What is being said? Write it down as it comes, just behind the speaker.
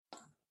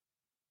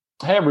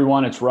Hey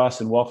everyone, it's Russ,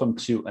 and welcome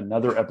to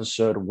another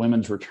episode of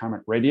Women's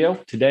Retirement Radio.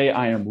 Today,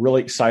 I am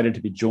really excited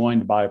to be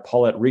joined by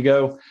Paulette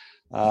Rigo.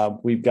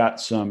 We've got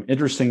some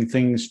interesting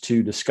things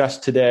to discuss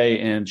today,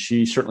 and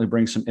she certainly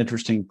brings some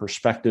interesting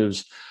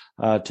perspectives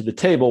to the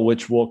table,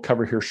 which we'll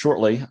cover here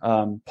shortly.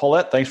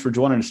 Paulette, thanks for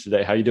joining us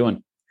today. How are you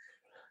doing?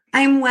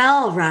 I'm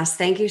well, Russ.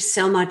 Thank you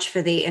so much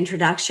for the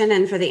introduction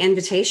and for the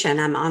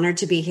invitation. I'm honored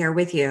to be here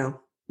with you.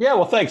 Yeah,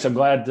 well, thanks. I'm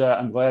glad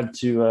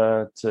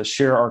to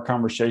share our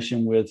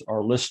conversation with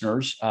our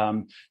listeners.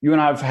 You and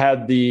I have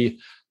had the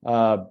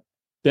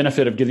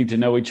benefit of getting to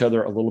know each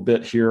other a little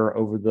bit here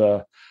over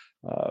the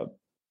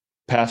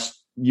past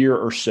year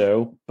or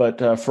so.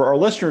 But for our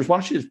listeners, why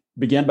don't you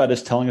begin by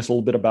just telling us a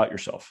little bit about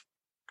yourself?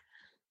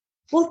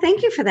 Well,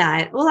 thank you for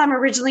that. Well, I'm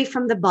originally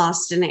from the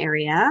Boston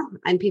area,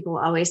 and people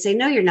always say,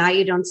 no, you're not.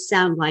 You don't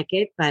sound like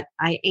it, but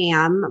I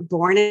am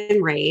born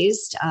and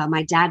raised.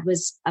 My dad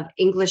was of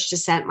English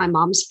descent. My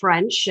mom's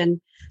French,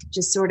 and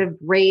just sort of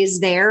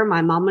raised there.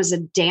 My mom was a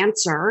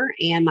dancer,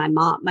 and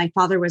my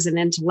father was an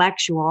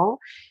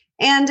intellectual.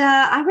 And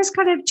I was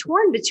kind of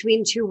torn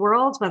between two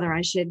worlds, whether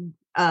I should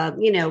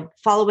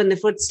follow in the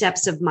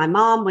footsteps of my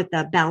mom with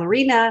the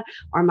ballerina,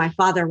 or my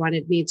father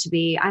wanted me to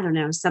be,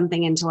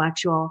 something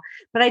intellectual.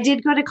 But I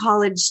did go to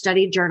college,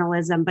 studied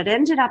journalism, but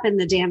ended up in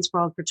the dance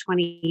world for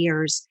 20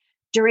 years.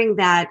 During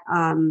that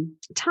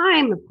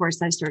time, of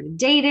course, I started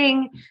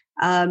dating,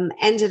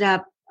 ended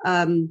up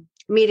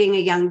meeting a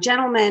young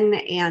gentleman,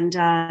 and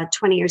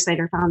 20 years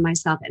later found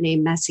myself in a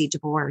messy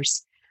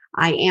divorce.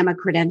 I am a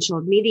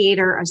credentialed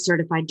mediator, a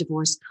certified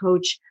divorce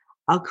coach,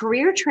 a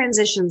career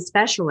transition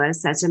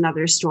specialist. That's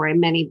another story.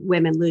 Many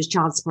women lose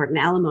child support and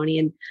alimony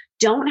and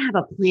don't have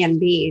a plan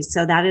B.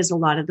 So that is a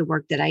lot of the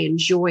work that I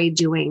enjoy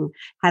doing,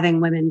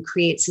 having women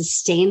create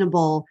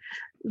sustainable,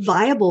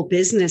 viable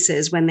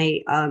businesses when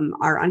they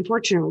are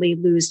unfortunately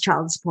lose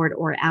child support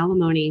or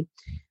alimony.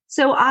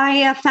 So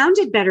I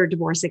founded Better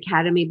Divorce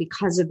Academy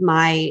because of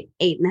my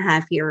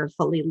 8.5-year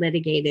fully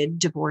litigated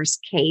divorce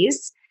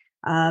case.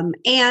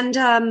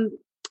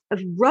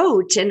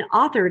 Wrote and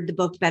authored the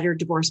book Better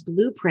Divorce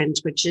Blueprint,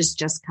 which is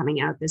just coming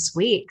out this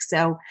week.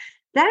 So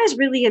that is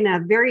really, in a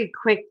very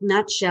quick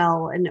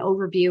nutshell, an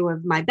overview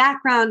of my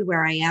background,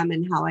 where I am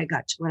and how I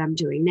got to what I'm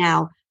doing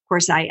now. Of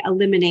course, I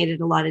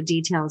eliminated a lot of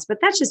details, but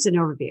that's just an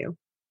overview.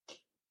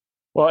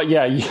 Well,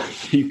 yeah,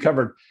 you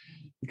covered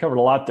a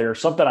lot there.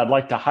 Something I'd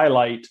like to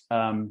highlight,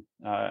 and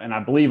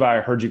I believe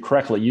I heard you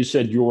correctly. You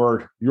said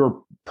your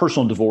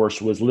personal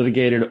divorce was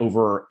litigated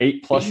over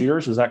 8+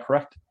 years. Is that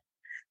correct?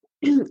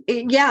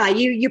 Yeah,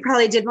 you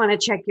probably did want to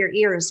check your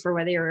ears for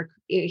whether you're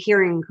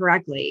hearing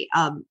correctly.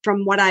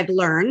 From what I've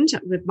learned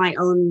with my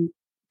own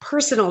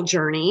personal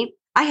journey,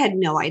 I had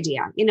no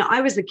idea. I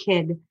was a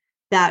kid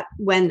that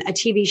when a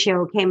TV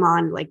show came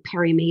on, like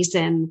Perry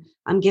Mason,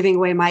 I'm giving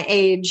away my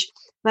age,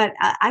 but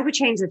I would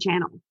change the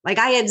channel. Like,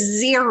 I had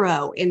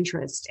zero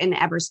interest in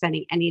ever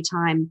spending any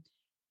time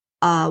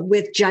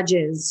with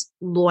judges,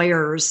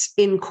 lawyers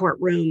in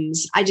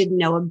courtrooms. I didn't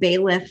know a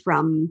bailiff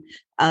from,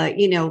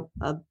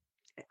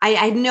 I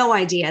had no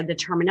idea the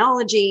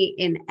terminology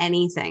in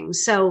anything.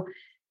 So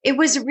it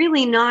was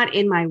really not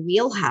in my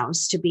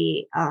wheelhouse to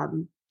be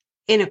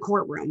in a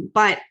courtroom.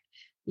 But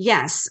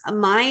yes,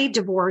 my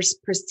divorce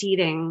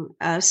proceeding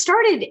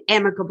started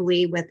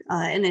amicably with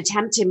an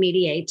attempt to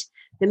mediate.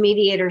 The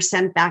mediator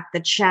sent back the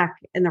check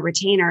and the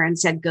retainer and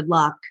said, good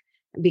luck,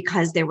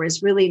 because there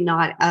was really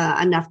not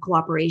enough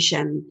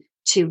cooperation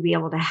to be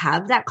able to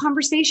have that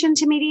conversation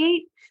to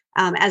mediate.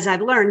 As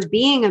I've learned,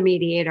 being a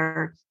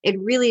mediator, it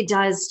really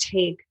does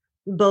take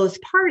both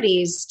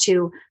parties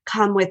to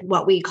come with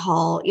what we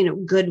call,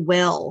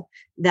 goodwill,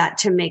 that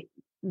to make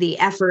the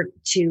effort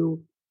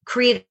to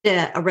create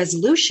a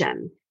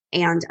resolution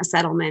and a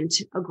settlement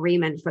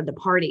agreement for the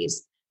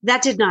parties.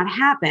 That did not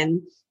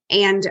happen.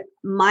 And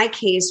my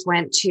case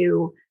went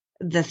to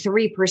the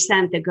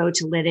 3% that go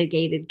to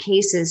litigated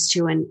cases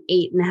to an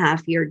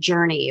 8.5-year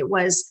journey. It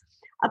was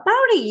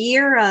about a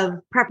year of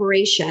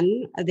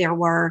preparation. There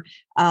were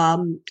a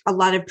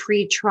lot of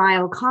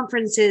pre-trial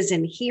conferences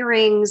and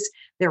hearings.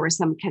 There were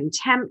some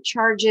contempt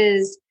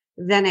charges.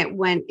 Then it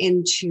went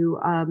into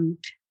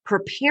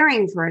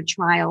preparing for a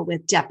trial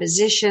with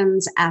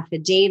depositions,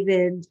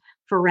 affidavits,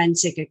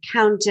 forensic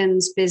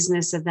accountants,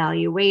 business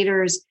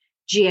evaluators,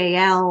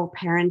 GAL,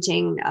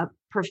 parenting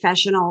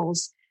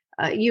professionals,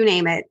 you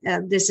name it.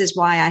 This is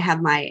why I have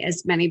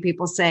as many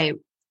people say,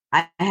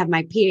 I have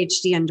my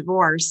PhD in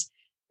divorce.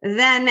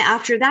 Then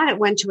after that, it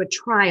went to a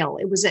trial.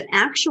 It was an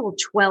actual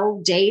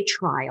 12-day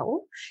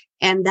trial,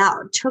 and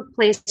that took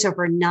place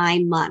over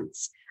 9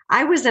 months.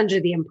 I was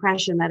under the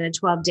impression that a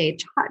 12-day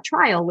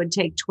trial would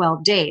take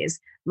 12 days,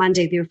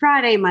 Monday through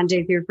Friday,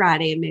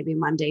 and maybe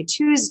Monday,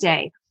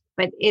 Tuesday.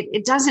 But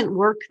it doesn't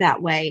work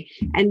that way.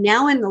 And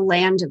now in the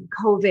land of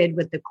COVID,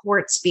 with the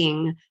courts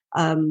being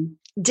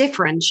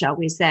different, shall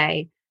we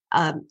say,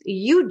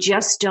 you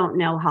just don't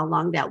know how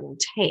long that will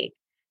take.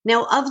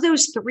 Now, of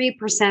those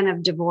 3%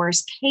 of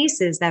divorce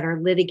cases that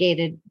are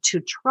litigated to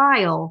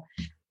trial,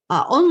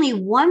 only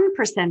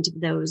 1%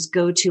 of those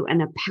go to an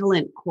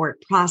appellate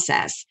court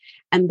process.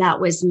 And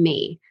that was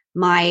me.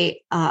 My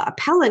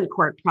appellate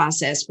court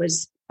process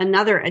was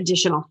another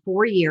additional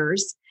 4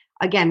 years.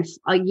 Again,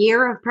 a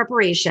year of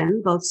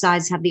preparation. Both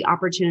sides have the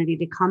opportunity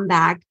to come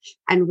back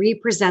and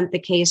represent the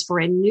case for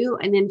an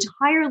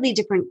entirely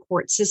different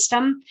court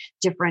system,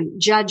 different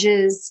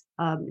judges,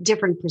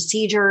 different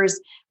procedures.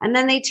 And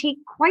then they take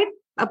quite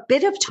a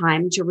bit of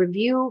time to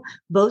review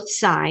both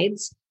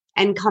sides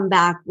and come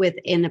back with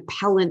an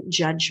appellate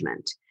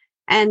judgment.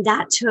 And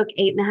that took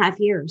 8.5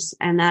 years.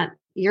 And that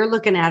you're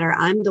looking at her.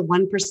 I'm the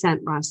 1%,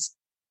 Russ.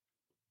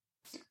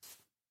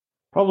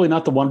 Probably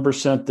not the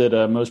 1%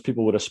 that most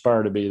people would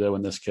aspire to be, though,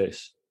 in this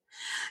case.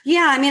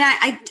 Yeah. I mean,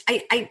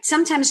 I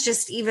sometimes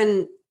just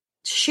even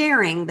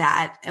sharing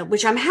that,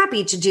 which I'm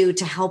happy to do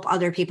to help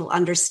other people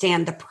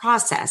understand the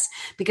process,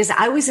 because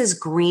I was as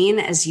green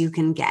as you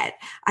can get.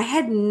 I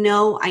had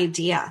no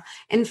idea.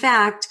 In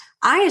fact,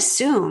 I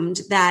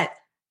assumed that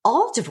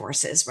all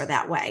divorces were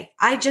that way.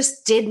 I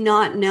just did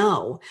not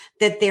know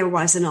that there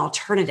was an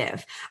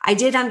alternative. I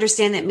did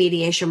understand that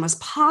mediation was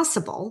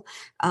possible.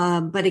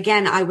 But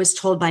again, I was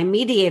told by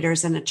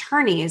mediators and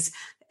attorneys,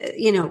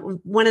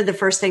 one of the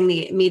first things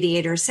the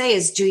mediators say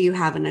is, do you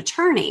have an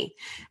attorney?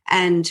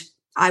 And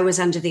I was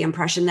under the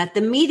impression that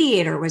the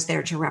mediator was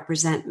there to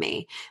represent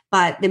me.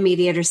 But the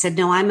mediator said,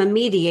 no, I'm a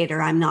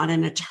mediator. I'm not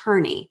an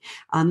attorney.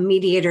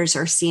 Mediators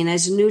are seen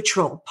as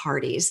neutral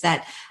parties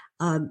that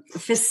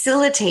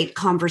facilitate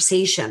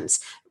conversations,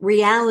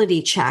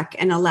 reality check,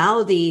 and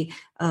allow the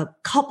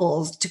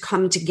couples to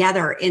come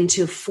together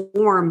into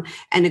form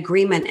an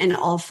agreement in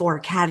all 4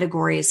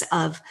 categories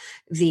of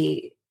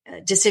the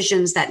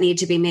decisions that need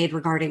to be made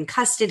regarding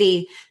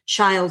custody,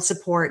 child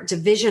support,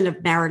 division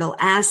of marital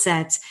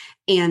assets,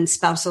 and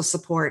spousal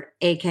support,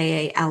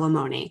 aka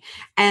alimony.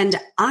 And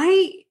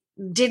I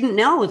didn't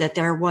know that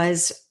there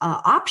was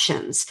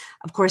options.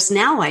 Of course,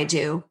 now I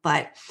do,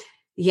 but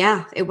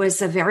yeah, it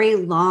was a very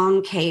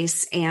long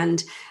case.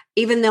 And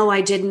even though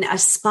I didn't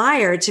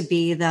aspire to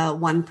be the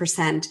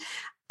 1%,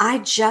 I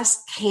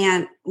just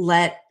can't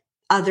let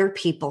other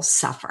people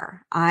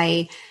suffer.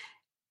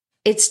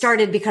 It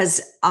started because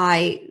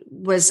I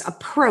was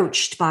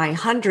approached by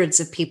hundreds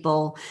of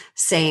people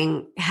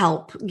saying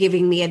help,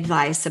 giving me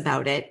advice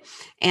about it.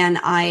 And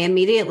I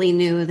immediately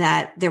knew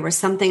that there was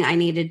something I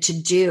needed to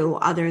do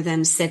other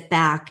than sit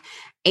back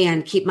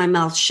and keep my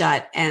mouth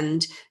shut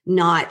and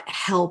not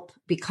help,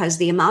 because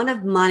the amount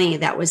of money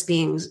that was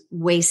being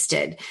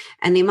wasted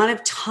and the amount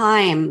of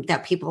time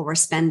that people were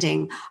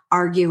spending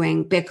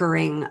arguing,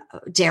 bickering,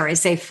 dare I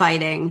say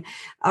fighting,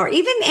 or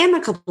even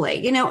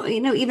amicably,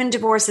 even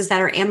divorces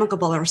that are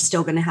amicable are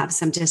still going to have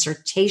some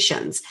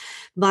dissertations.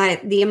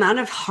 But the amount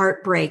of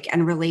heartbreak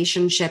and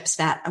relationships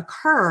that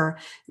occur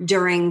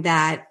during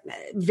that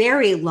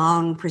very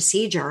long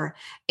procedure,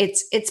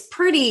 it's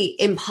pretty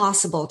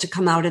impossible to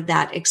come out of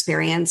that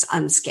experience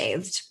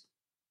unscathed.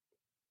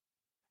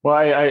 Well,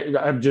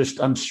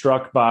 I'm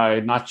struck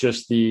by not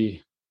just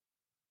the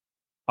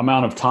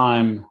amount of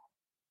time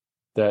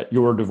that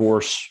your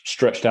divorce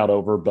stretched out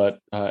over, but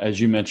as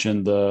you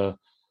mentioned, the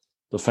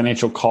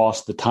financial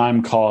cost, the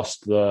time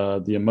cost,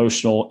 the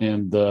emotional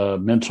and the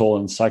mental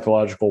and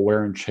psychological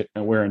wear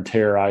and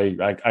tear.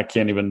 I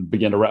can't even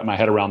begin to wrap my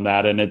head around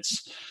that, and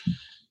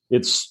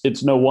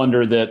it's no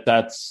wonder that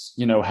that's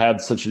had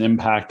such an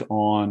impact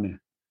on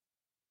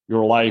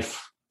your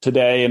life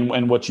today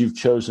and what you've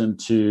chosen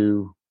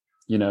to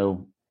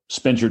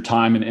spend your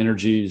time and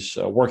energies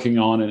working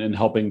on and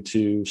helping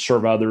to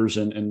serve others.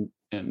 And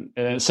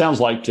it sounds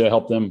like to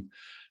help them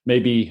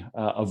maybe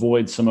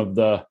avoid some of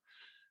the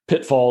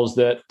pitfalls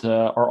that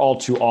are all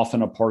too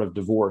often a part of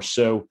divorce.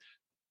 So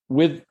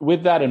with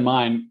that in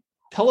mind,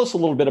 tell us a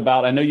little bit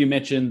about, I know you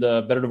mentioned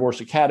the Better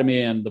Divorce Academy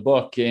and the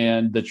book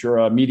and that you're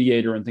a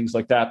mediator and things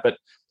like that, but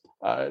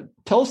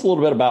tell us a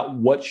little bit about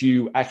what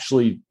you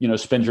actually,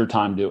 spend your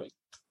time doing.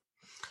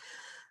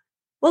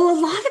 Well,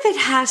 a lot of it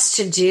has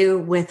to do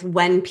with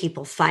when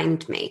people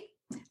find me.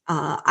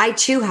 I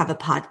too have a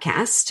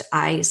podcast.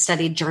 I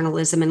studied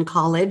journalism in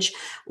college,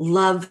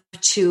 love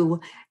to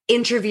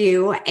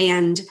interview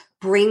and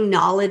bring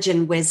knowledge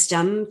and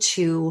wisdom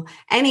to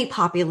any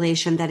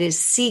population that is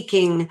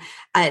seeking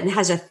and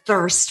has a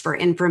thirst for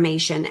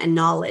information and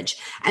knowledge.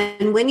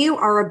 And when you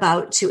are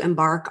about to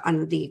embark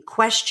on the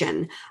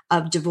question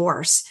of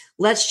divorce,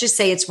 let's just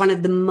say it's one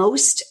of the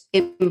most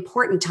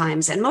important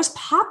times and most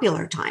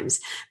popular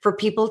times for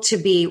people to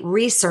be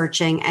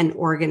researching and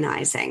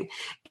organizing.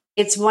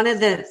 It's one of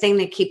the things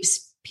that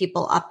keeps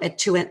people up at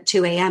 2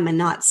 a.m. and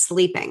not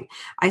sleeping.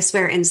 I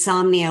swear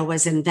insomnia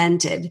was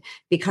invented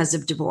because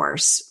of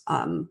divorce.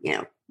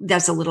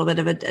 That's a little bit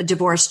of a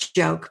divorce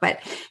joke, but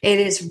it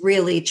is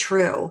really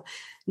true.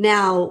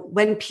 Now,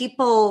 when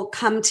people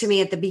come to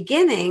me at the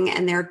beginning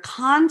and they're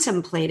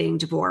contemplating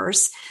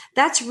divorce,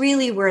 that's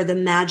really where the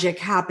magic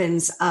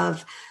happens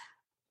of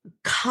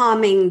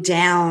calming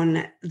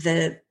down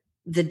the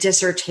the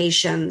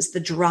dissertations, the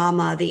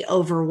drama, the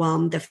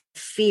overwhelm, the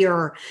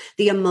fear,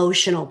 the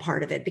emotional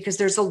part of it, because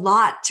there's a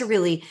lot to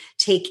really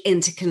take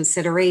into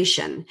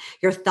consideration.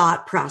 Your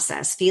thought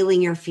process,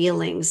 feeling your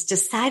feelings,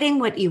 deciding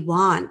what you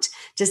want,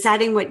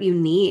 deciding what you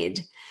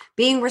need,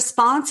 being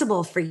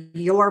responsible for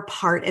your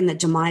part in the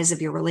demise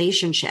of your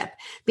relationship,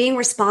 being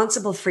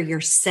responsible for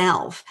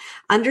yourself,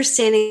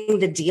 understanding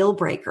the deal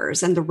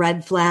breakers and the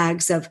red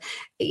flags of,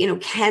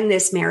 can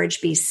this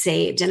marriage be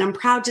saved? And I'm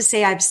proud to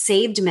say I've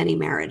saved many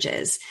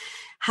marriages.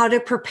 How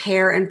to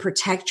prepare and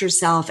protect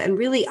yourself, and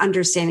really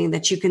understanding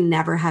that you can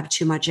never have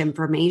too much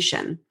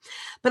information.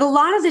 But a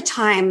lot of the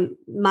time,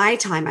 my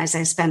time as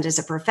I spend as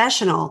a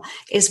professional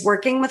is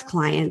working with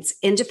clients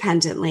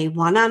independently,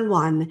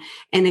 one-on-one,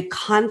 in a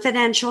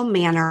confidential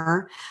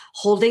manner,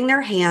 holding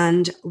their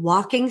hand,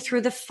 walking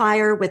through the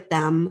fire with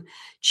them,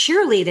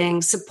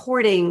 cheerleading,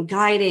 supporting,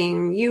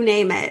 guiding, you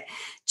name it,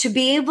 to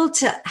be able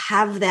to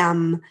have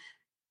them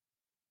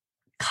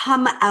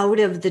come out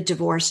of the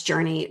divorce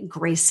journey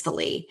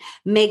gracefully,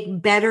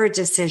 make better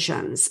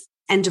decisions,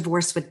 and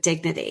divorce with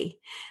dignity.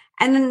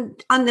 And then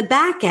on the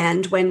back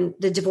end, when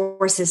the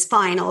divorce is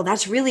final,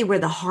 that's really where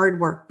the hard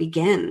work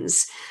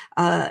begins,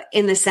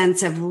 in the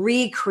sense of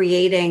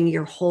recreating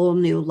your whole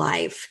new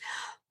life.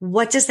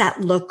 What does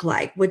that look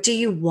like? What do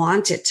you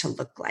want it to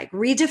look like?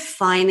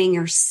 Redefining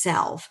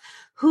yourself.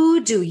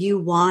 Who do you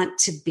want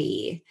to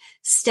be?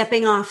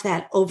 Stepping off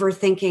that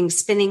overthinking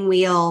spinning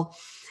wheel,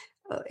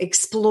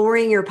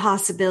 exploring your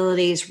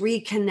possibilities,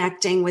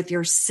 reconnecting with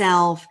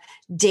yourself,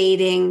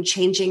 dating,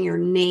 changing your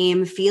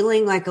name,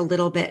 feeling like a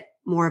little bit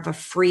more of a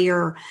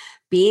freer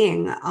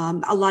being.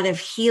 A lot of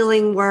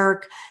healing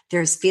work.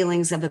 There's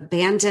feelings of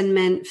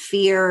abandonment,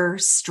 fear,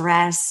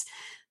 stress,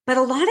 but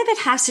a lot of it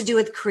has to do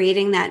with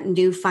creating that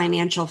new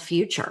financial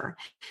future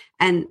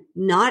and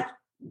not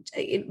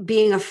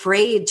being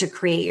afraid to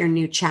create your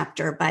new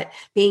chapter, but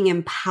being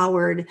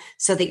empowered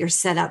so that you're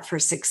set up for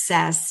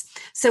success.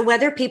 So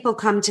whether people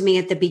come to me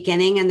at the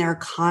beginning and they're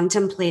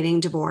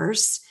contemplating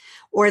divorce,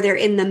 or they're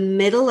in the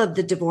middle of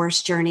the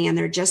divorce journey and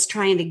they're just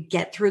trying to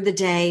get through the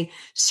day,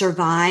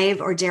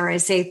 survive, or dare I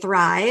say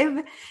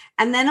thrive.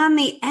 And then on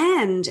the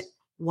end,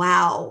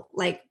 wow,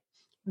 like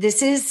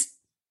this is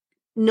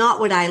not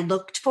what I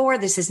looked for.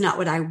 This is not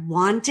what I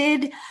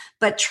wanted,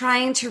 but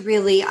trying to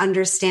really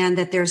understand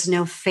that there's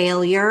no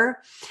failure,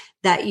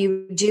 that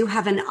you do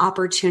have an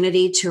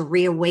opportunity to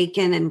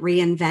reawaken and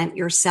reinvent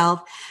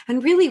yourself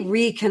and really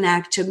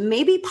reconnect to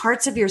maybe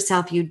parts of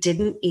yourself you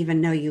didn't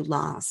even know you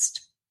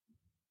lost.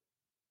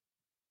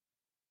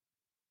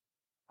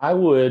 I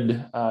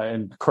would,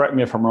 and correct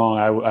me if I'm wrong,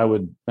 I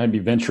would maybe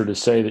venture to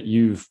say that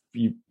you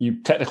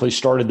technically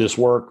started this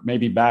work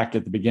maybe back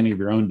at the beginning of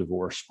your own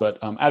divorce. But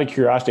out of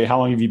curiosity, how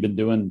long have you been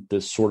doing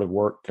this sort of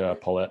work,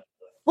 Paulette?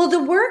 Well,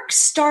 the work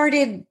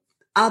started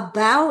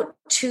about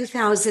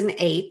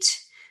 2008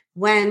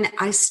 when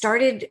I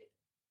started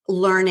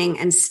learning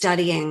and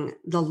studying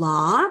the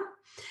law.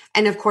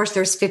 And of course,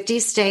 there's 50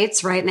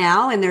 states right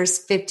now, and there's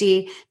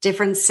 50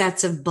 different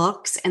sets of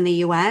books in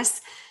the US.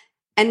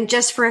 And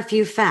just for a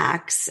few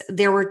facts,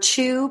 there were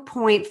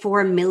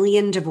 2.4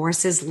 million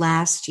divorces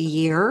last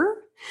year.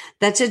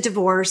 That's a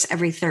divorce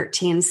every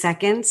 13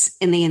 seconds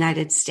in the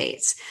United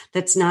States.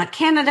 That's not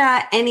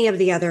Canada, any of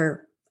the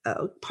other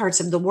parts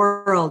of the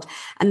world.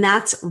 And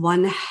that's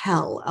one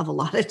hell of a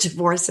lot of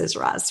divorces,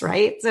 Russ,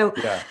 right? So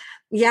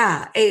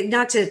yeah,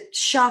 not to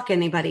shock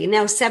anybody.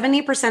 Now,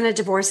 70% of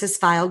divorces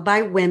filed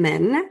by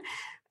women.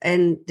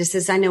 And this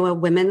is, I know, a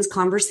women's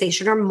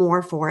conversation or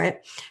more for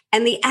it.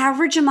 And the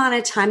average amount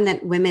of time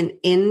that women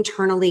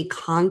internally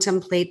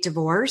contemplate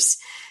divorce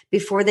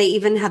before they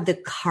even have the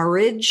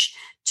courage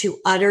to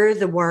utter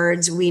the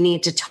words, we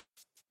need to talk,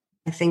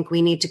 I think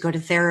we need to go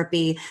to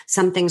therapy,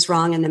 something's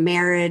wrong in the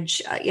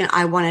marriage,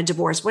 I want a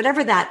divorce,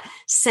 whatever that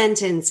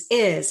sentence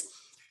is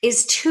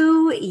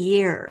 2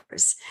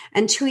 years.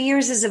 And 2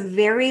 years is a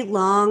very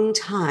long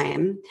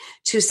time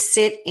to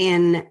sit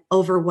in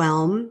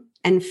overwhelm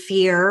and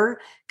fear,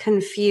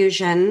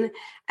 confusion,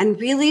 and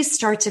really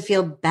start to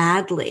feel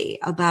badly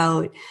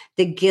about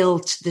the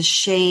guilt, the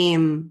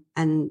shame,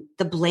 and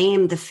the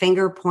blame, the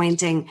finger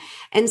pointing,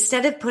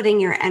 instead of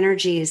putting your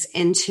energies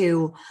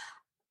into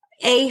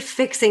A,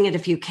 fixing it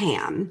if you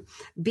can,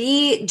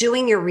 B,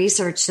 doing your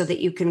research so that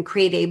you can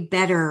create a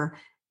better,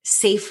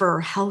 safer,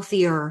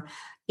 healthier,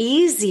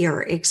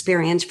 easier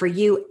experience for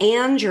you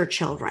and your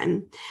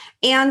children.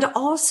 And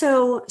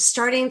also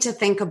starting to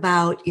think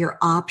about your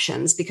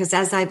options, because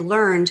as I've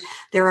learned,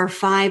 there are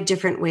 5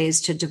 different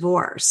ways to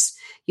divorce.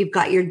 You've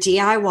got your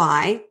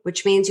DIY,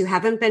 which means you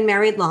haven't been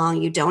married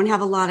long, you don't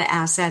have a lot of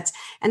assets,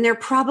 and there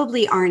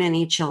probably aren't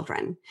any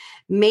children.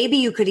 Maybe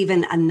you could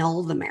even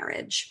annul the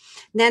marriage.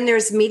 Then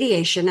there's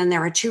mediation, and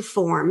there are 2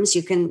 forms.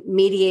 You can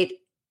mediate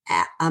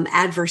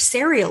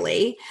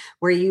adversarially,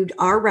 where you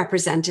are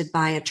represented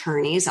by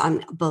attorneys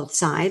on both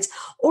sides,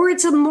 or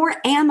it's a more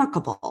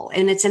amicable,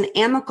 and it's an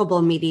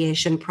amicable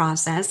mediation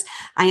process.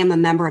 I am a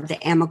member of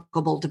the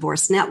Amicable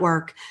Divorce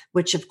Network,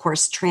 which of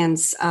course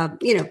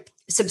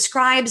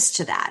subscribes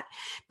to that.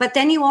 But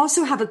then you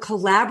also have a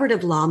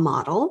collaborative law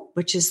model,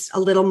 which is a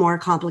little more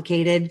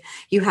complicated.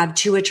 You have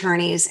two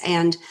attorneys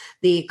and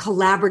the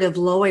collaborative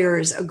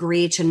lawyers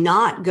agree to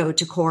not go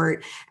to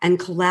court and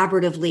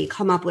collaboratively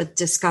come up with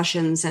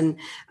discussions and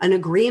an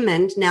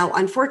agreement. Now,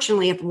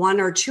 unfortunately, if one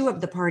or two of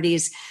the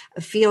parties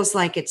feels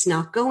like it's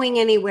not going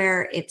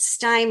anywhere, it's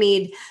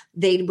stymied,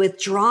 they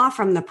withdraw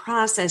from the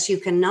process. You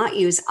cannot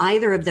use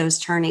either of those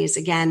attorneys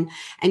again,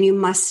 and you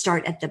must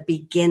start at the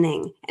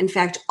beginning. In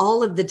fact,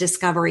 all of the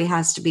discovery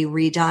has to be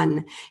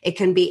redone. It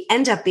can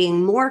end up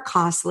being more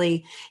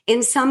costly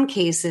in some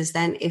cases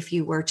than if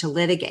you were to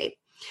litigate.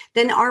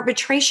 Then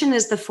arbitration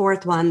is the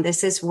fourth one.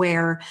 This is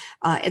where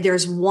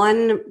there's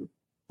one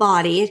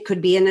body. It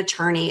could be an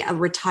attorney, a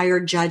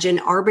retired judge, an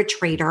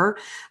arbitrator.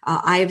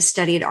 I have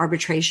studied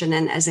arbitration,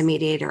 and as a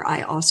mediator,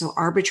 I also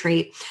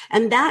arbitrate.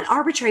 And that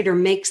arbitrator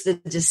makes the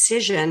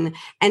decision,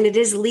 and it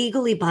is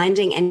legally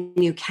binding, and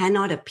you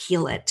cannot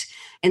appeal it.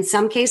 In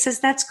some cases,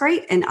 that's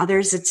great. In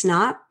others, it's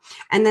not.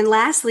 And then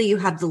lastly, you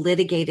have the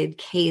litigated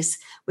case,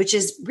 which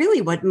is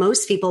really what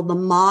most people, the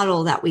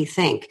model that we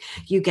think.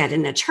 You get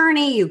an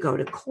attorney, you go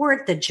to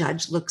court, the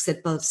judge looks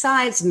at both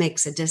sides,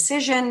 makes a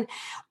decision,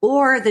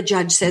 or the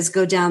judge says,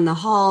 go down the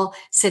hall,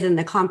 sit in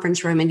the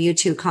conference room, and you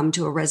two come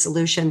to a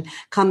resolution,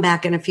 come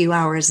back in a few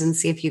hours and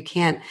see if you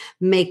can't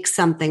make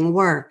something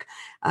work.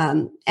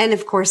 And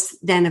of course,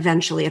 then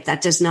eventually, if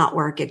that does not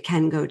work, it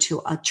can go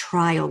to a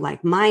trial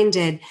like mine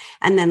did.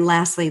 And then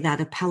lastly,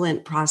 that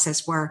appellant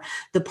process where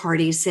the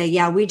parties say,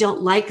 yeah, we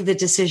don't like the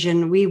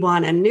decision. We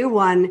want a new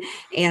one.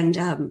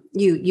 And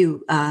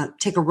you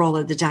take a roll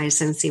of the dice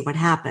and see what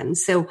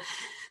happens. So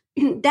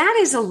that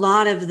is a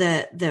lot of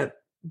the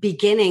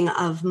beginning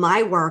of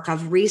my work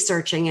of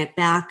researching it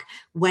back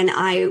when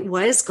I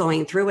was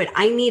going through it.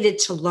 I needed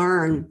to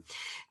learn.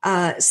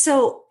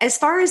 So as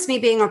far as me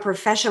being a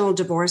professional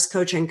divorce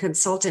coach and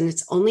consultant,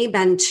 it's only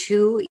been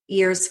 2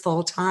 years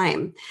full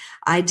time.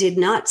 I did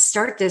not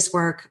start this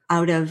work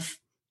out of,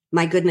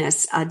 my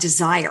goodness,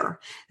 desire.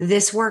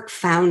 This work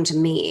found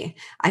me.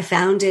 I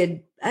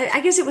founded,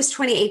 I guess it was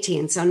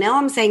 2018. So now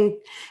I'm saying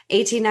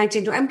 18,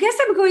 19, I guess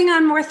I'm going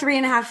on more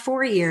 3.5,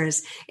 4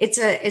 years.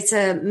 It's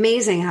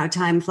amazing how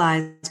time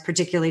flies,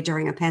 particularly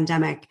during a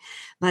pandemic.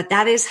 But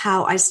that is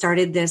how I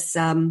started this,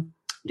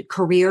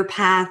 career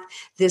path,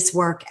 this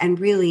work, and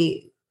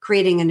really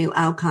creating a new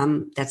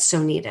outcome that's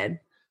so needed.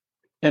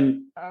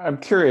 And I'm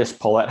curious,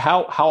 Paulette,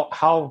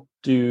 how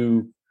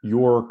do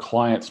your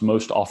clients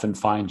most often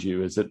find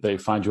you? Is it they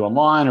find you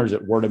online, or is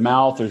it word of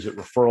mouth, or is it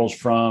referrals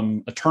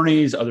from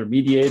attorneys, other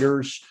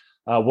mediators?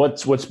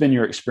 What's been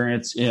your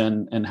experience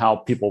in how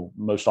people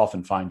most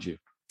often find you?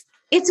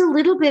 It's a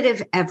little bit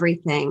of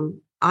everything.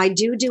 I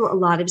do a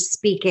lot of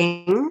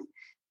speaking.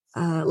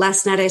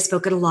 Last night I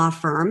spoke at a law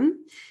firm.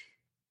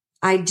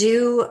 I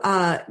do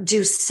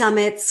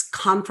summits,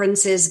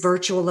 conferences,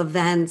 virtual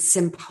events,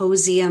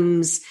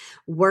 symposiums,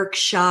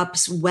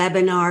 workshops,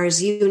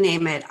 webinars, you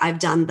name it. I've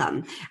done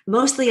them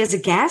mostly as a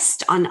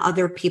guest on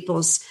other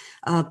people's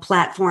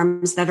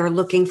platforms that are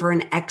looking for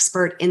an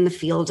expert in the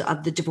field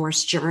of the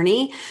divorce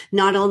journey,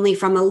 not only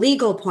from a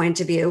legal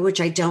point of view,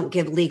 which I don't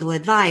give legal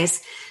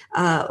advice,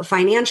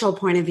 financial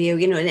point of view,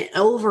 an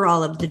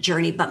overall of the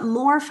journey, but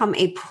more from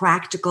a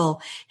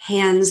practical,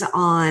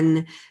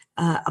 hands-on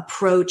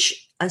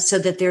approach, so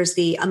that there's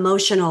the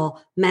emotional,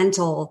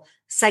 mental,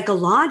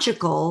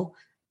 psychological,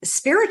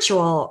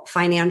 spiritual,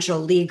 financial,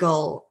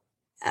 legal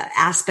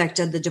aspect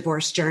of the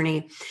divorce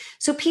journey.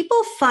 So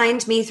people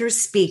find me through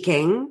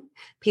speaking.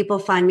 People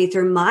find me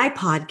through my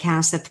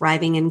podcast, The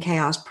Thriving in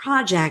Chaos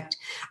Project.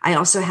 I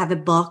also have a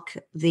book,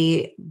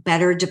 The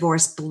Better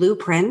Divorce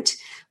Blueprint,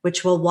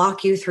 which will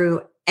walk you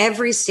through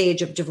every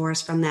stage of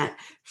divorce from that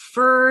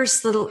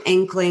first little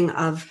inkling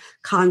of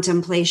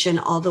contemplation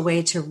all the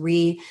way to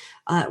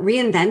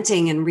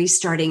reinventing and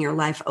restarting your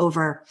life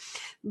over.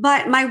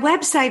 But my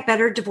website,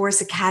 Better Divorce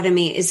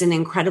Academy, is an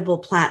incredible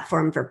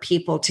platform for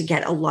people to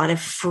get a lot of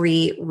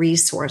free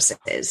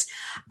resources.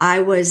 I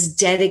was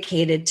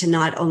dedicated to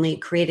not only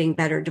creating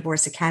Better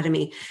Divorce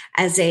Academy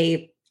as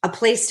a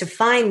place to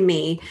find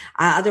me,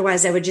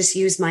 otherwise I would just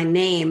use my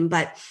name,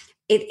 but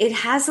it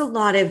has a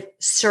lot of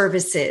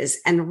services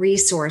and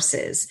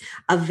resources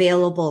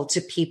available to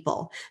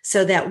people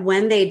so that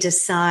when they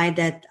decide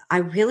that I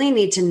really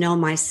need to know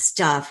my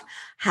stuff,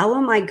 how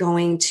am I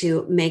going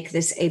to make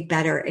this a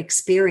better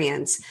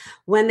experience?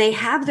 When they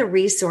have the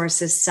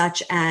resources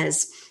such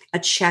as a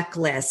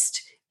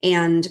checklist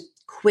and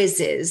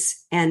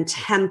quizzes and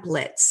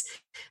templates,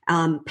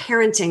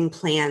 parenting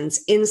plans,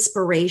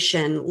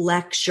 inspiration,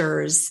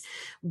 lectures,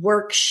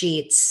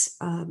 worksheets,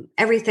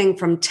 everything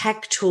from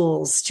tech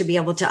tools to be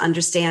able to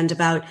understand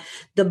about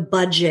the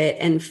budget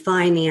and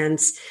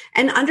finance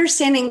and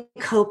understanding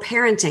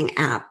co-parenting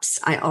apps.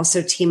 I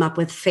also team up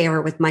with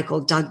FAIR with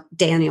Michael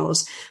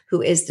Daniels,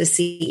 who is the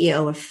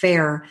CEO of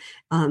FAIR.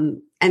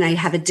 And I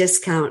have a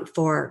discount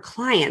for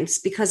clients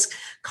because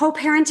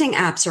co-parenting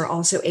apps are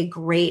also a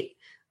great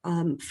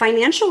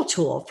financial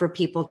tool for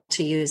people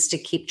to use to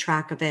keep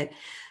track of it.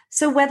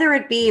 So whether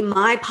it be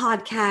my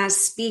podcast,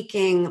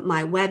 speaking,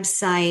 my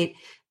website,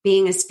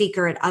 being a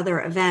speaker at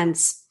other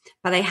events.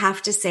 But I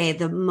have to say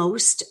the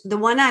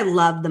one I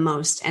love the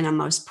most and I'm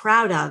most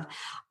proud of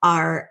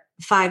are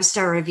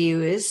 5-star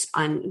reviews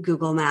on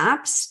Google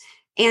Maps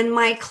and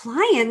my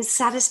clients'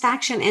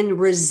 satisfaction and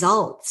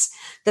results.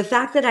 The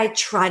fact that I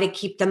try to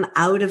keep them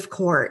out of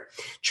court,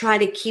 try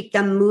to keep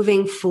them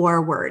moving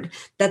forward,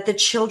 that the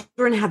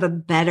children have a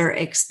better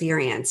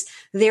experience.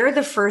 They're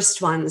the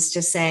first ones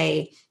to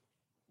say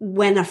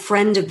when a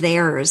friend of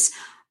theirs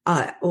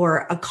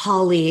or a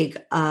colleague,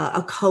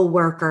 a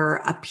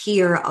coworker, a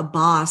peer, a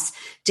boss,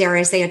 dare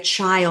I say a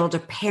child, a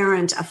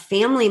parent, a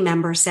family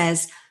member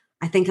says,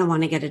 I think I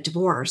want to get a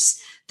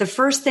divorce. The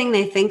first thing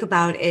they think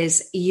about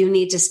is you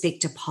need to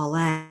speak to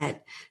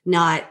Paulette,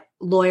 not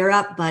lawyer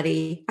up,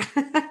 buddy.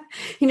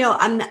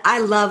 I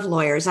love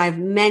lawyers. I have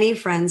many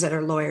friends that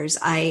are lawyers.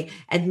 I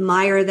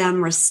admire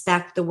them,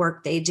 respect the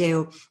work they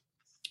do.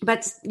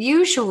 But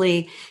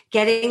usually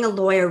getting a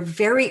lawyer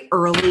very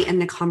early in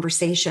the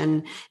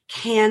conversation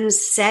can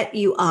set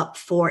you up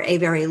for a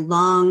very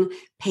long,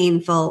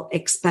 painful,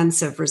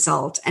 expensive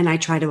result. And I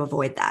try to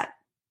avoid that.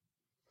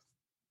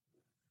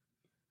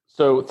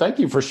 So thank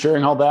you for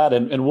sharing all that.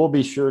 And we'll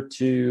be sure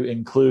to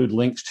include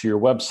links to your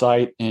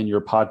website and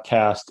your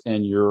podcast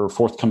and your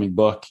forthcoming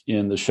book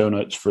in the show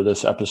notes for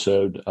this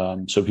episode,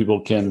 so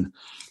people can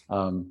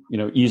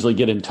easily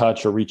get in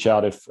touch or reach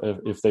out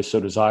if they so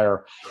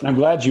desire. And I'm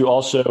glad you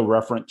also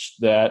referenced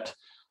that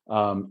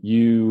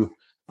you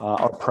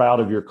are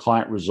proud of your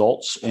client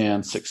results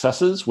and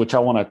successes, which I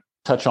want to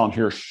touch on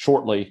here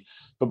shortly.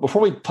 But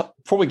before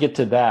we get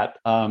to that,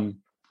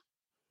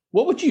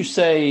 what would you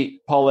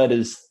say, Paulette,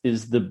 is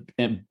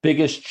the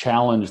biggest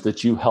challenge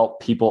that you help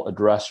people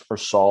address or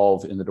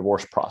solve in the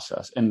divorce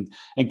process? And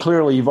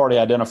clearly, you've already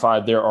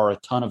identified there are a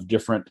ton of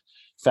different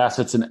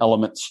facets and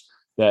elements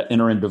that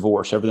enter in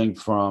divorce, everything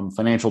from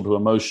financial to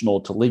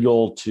emotional to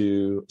legal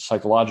to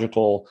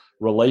psychological,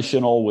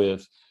 relational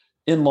with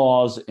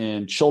in-laws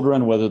and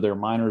children, whether they're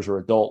minors or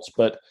adults.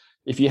 But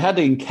if you had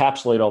to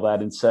encapsulate all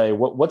that and say,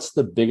 what's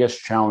the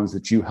biggest challenge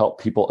that you help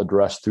people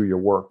address through your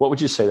work, what would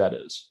you say that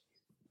is?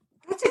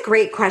 That's a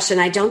great question.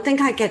 I don't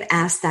think I get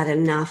asked that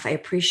enough. I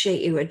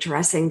appreciate you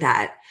addressing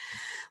that.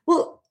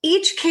 Well,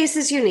 each case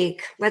is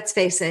unique. Let's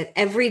face it.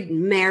 Every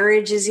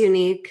marriage is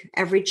unique.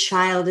 Every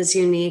child is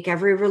unique.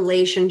 Every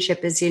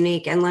relationship is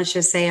unique. And let's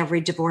just say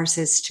every divorce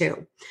is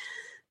too.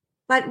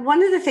 But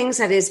one of the things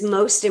that is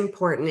most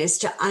important is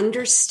to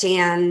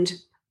understand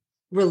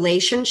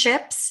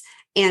relationships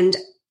and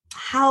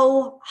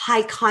how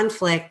high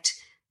conflict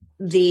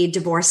the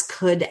divorce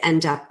could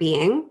end up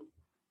being,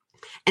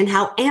 and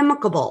how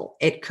amicable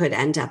it could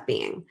end up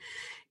being.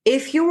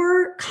 If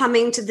you're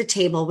coming to the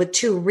table with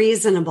two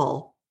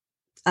reasonable,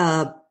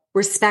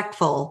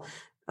 respectful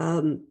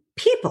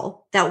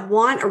people that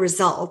want a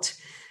result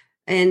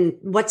and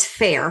what's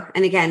fair,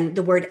 and again,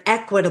 the word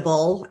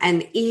equitable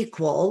and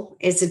equal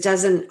it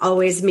doesn't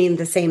always mean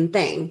the same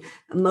thing.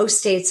 Most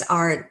states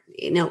are,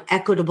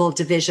 equitable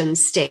division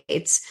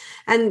states,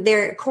 and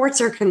their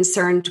courts are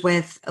concerned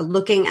with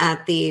looking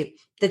at the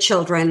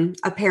children,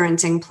 a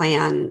parenting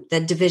plan,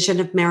 the division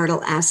of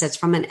marital assets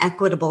from an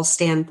equitable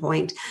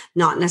standpoint,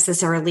 not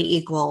necessarily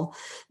equal.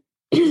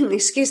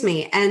 Excuse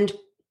me. And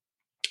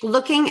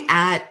looking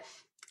at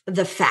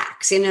the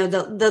facts,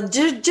 the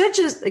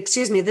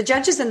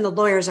judges and the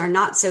lawyers are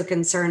not so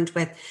concerned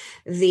with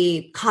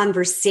the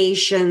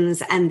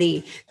conversations and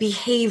the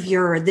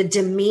behavior, the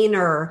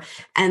demeanor,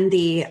 and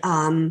the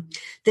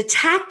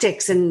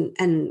tactics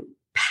and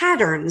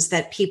patterns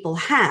that people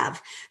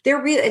have.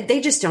 They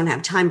just don't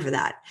have time for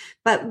that.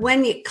 But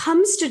when it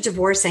comes to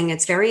divorcing,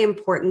 it's very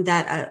important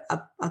that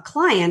a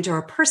client or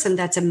a person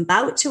that's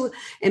about to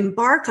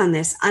embark on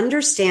this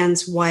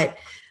understands what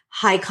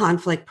high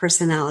conflict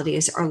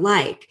personalities are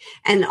like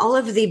and all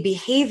of the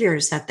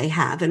behaviors that they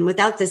have. And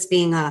without this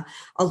being a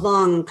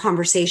long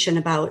conversation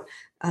about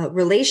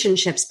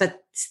relationships,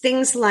 but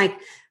things like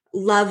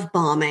love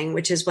bombing,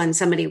 which is when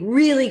somebody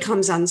really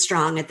comes on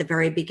strong at the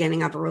very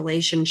beginning of a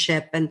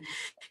relationship, and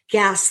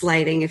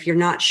gaslighting. If you're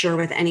not sure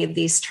with any of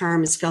these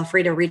terms, feel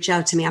free to reach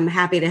out to me. I'm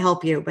happy to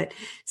help you. But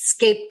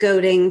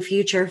scapegoating,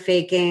 future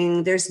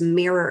faking, there's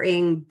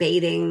mirroring,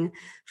 baiting,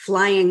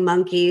 flying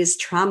monkeys,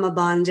 trauma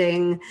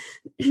bonding,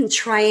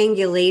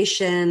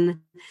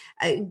 triangulation.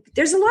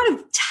 There's a lot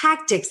of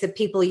tactics that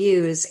people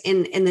use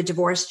in the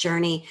divorce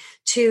journey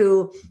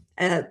to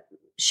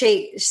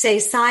say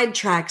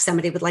sidetrack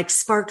somebody with like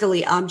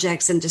sparkly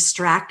objects and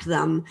distract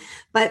them.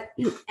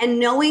 And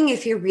knowing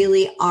if you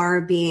really are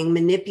being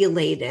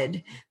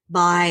manipulated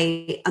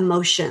by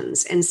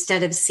emotions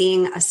instead of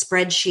seeing a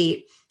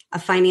spreadsheet, a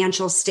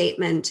financial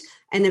statement,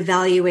 an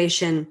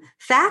evaluation.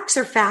 Facts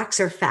are facts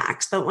are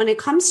facts. But when it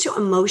comes to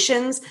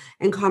emotions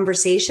and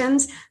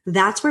conversations,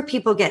 that's where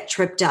people get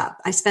tripped up.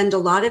 I spend a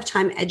lot of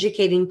time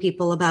educating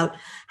people about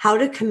how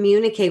to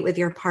communicate with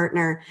your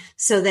partner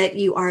so that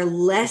you are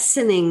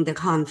lessening the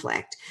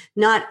conflict,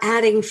 not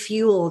adding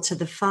fuel to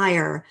the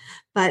fire,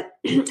 but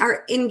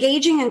are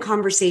engaging in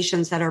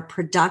conversations that are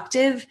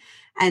productive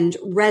and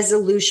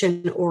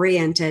resolution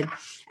oriented.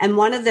 And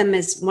one of them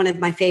is one of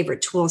my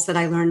favorite tools that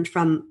I learned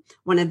from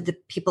one of the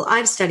people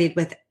I've studied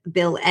with,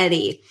 Bill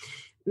Eddy.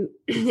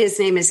 His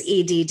name is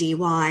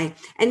EDDY,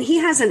 and he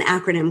has an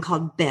acronym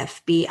called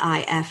BIFF,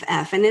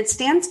 BIFF, and it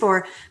stands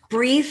for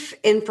brief,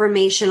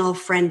 informational,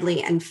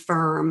 friendly, and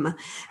firm.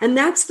 And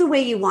that's the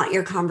way you want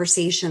your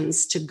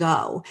conversations to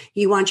go.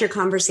 You want your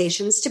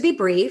conversations to be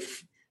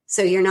brief,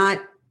 so you're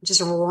not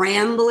just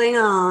rambling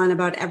on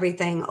about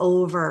everything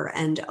over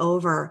and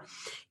over.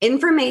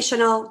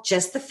 Informational,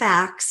 just the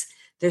facts.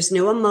 There's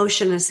no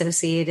emotion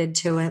associated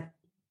to it.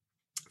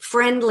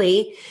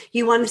 Friendly,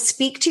 you want to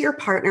speak to your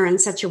partner in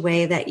such a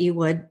way that you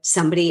would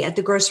somebody at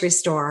the grocery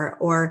store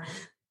or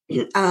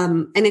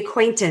an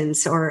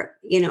acquaintance or,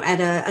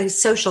 at a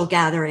social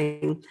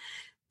gathering.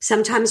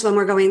 Sometimes when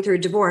we're going through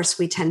divorce,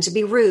 we tend to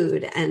be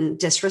rude and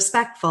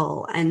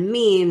disrespectful and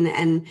mean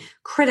and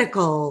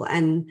critical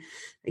and,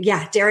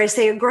 dare I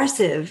say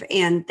aggressive.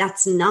 And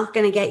that's not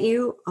going to get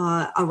you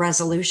a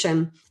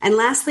resolution. And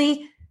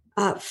lastly,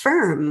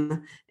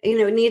 firm,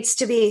 it needs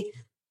to be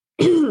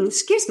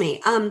excuse me,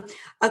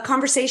 a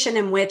conversation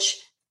in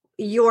which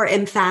you're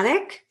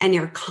emphatic and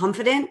you're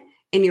confident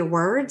in your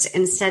words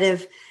instead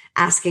of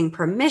asking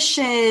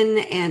permission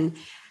and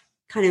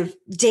kind of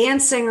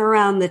dancing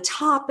around the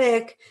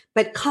topic,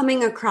 but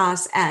coming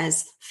across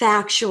as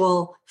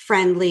factual,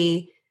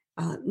 friendly,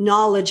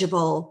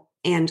 knowledgeable,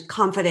 and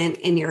confident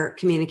in your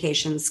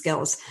communication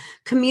skills.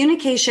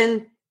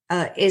 Communication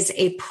is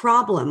a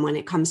problem when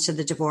it comes to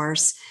the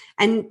divorce.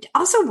 And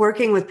also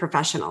working with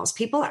professionals.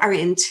 People are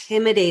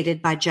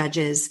intimidated by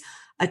judges,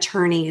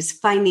 attorneys,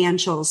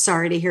 financials.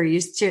 Sorry to hear you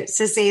to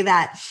say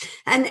that.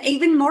 And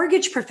even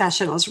mortgage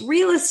professionals,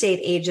 real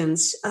estate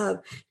agents,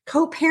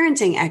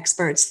 co-parenting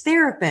experts,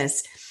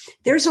 therapists.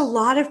 There's a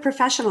lot of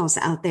professionals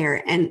out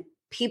there, and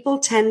people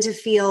tend to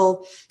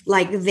feel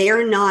like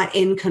they're not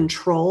in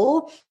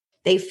control.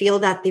 They feel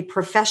that the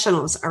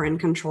professionals are in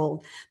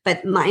control.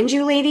 But mind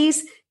you,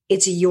 ladies,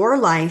 it's your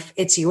life.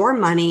 It's your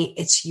money.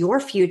 It's your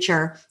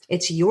future.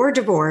 It's your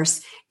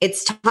divorce.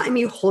 It's time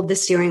you hold the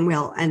steering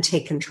wheel and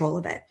take control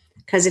of it.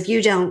 Because if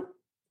you don't,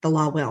 the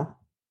law will.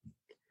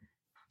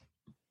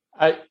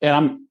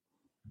 I'm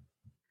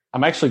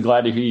actually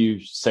glad to hear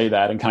you say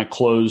that and kind of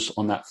close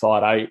on that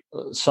thought.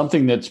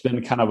 Something that's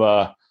been kind of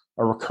a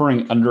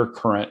recurring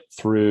undercurrent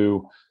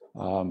through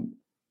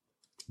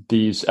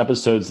these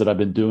episodes that I've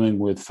been doing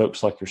with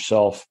folks like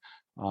yourself,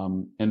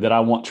 and that I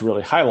want to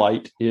really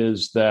highlight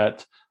is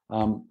that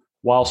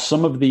while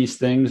some of these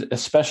things,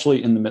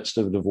 especially in the midst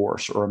of a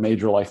divorce or a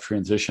major life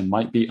transition,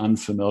 might be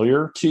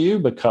unfamiliar to you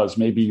because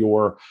maybe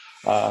your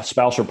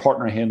spouse or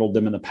partner handled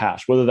them in the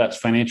past, whether that's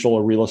financial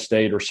or real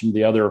estate or some of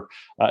the other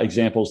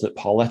examples that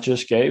Paulette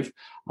just gave,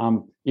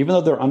 even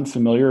though they're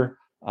unfamiliar,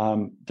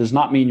 does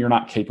not mean you're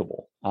not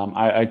capable.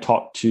 I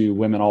talk to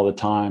women all the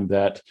time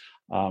that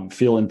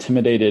feel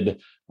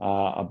intimidated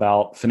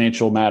about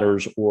financial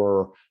matters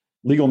or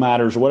legal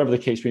matters or whatever the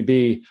case may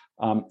be,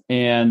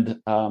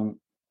 and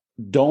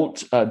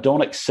don't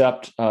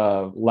accept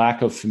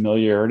lack of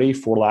familiarity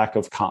for lack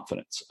of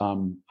confidence.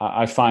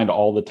 I find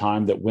all the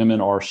time that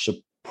women are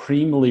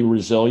supremely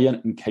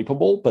resilient and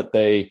capable, but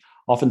they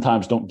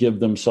oftentimes don't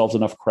give themselves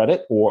enough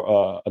credit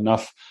or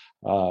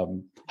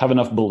have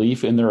enough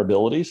belief in their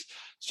abilities.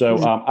 So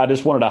I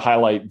just wanted to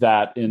highlight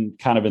that in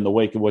the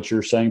wake of what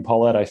you're saying,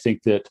 Paulette. I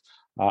think that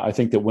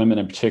women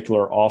in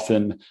particular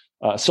often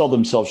sell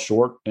themselves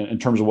short in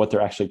terms of what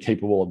they're actually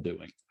capable of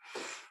doing.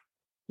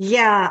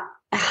 Yeah.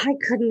 I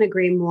couldn't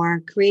agree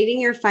more.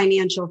 Creating your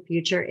financial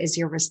future is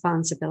your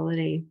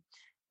responsibility.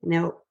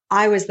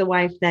 I was the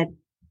wife that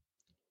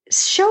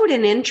showed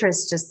an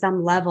interest to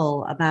some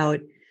level about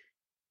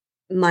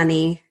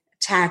money,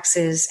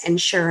 taxes,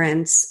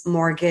 insurance,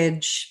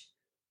 mortgage,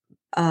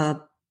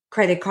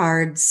 credit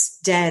cards,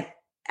 debt,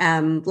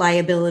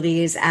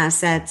 liabilities,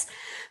 assets.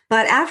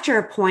 But after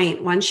a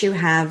point, once you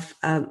have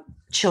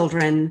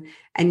children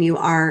and you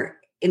are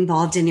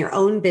involved in your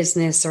own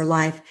business or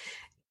life,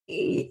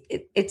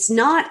 it's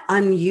not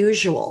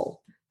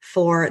unusual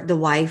for the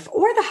wife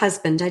or the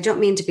husband. I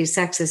don't mean to be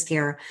sexist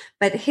here,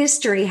 but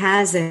history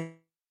has it.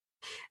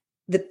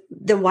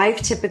 The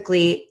wife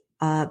typically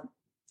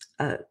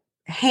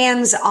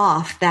hands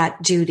off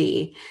that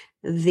duty,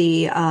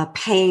 the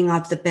paying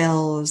of the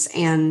bills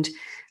and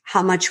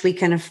how much we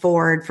can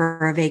afford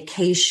for a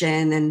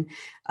vacation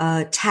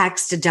and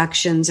tax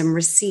deductions and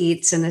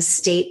receipts and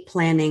estate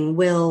planning,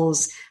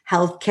 wills,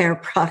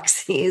 healthcare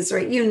proxies,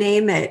 right? You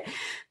name it.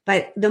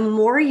 But the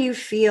more you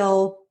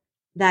feel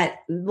that,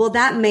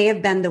 that may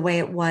have been the way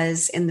it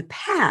was in the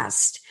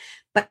past,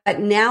 but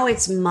now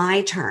it's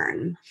my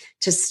turn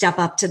to step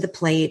up to the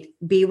plate,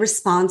 be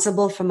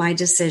responsible for my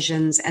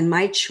decisions and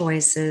my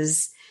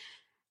choices,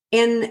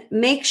 and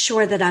make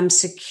sure that I'm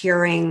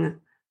securing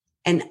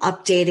and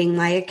updating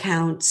my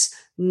accounts,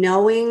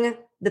 knowing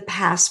the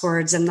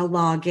passwords and the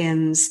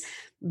logins,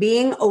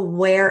 being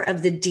aware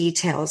of the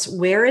details.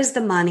 Where is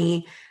the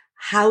money?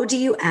 How do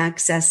you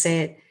access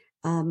it?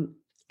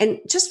 And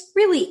just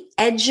really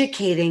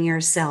educating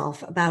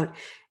yourself about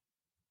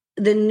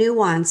the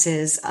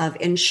nuances of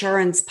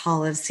insurance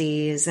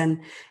policies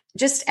and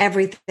just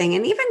everything,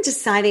 and even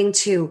deciding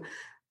to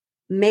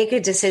make a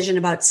decision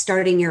about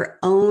starting your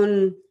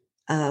own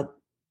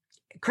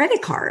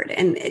credit card.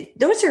 And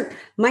those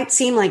might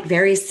seem like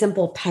very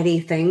simple, petty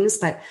things,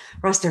 but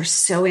Ross, they're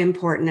so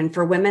important. And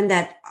for women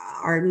that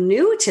are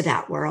new to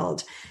that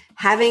world,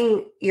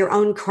 having your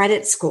own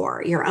credit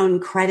score, your own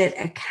credit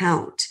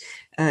account,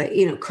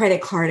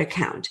 credit card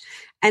account,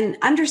 and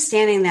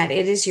understanding that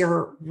it is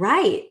your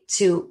right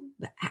to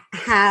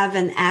have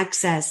and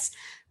access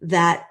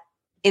that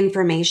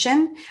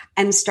information,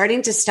 and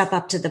starting to step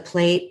up to the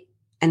plate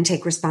and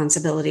take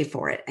responsibility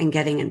for it and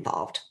getting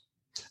involved.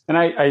 And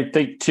I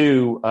think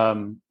too,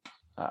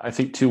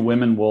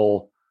 women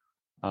will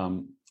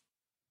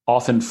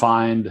often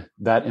find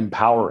that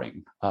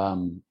empowering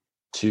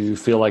to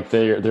feel like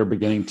they're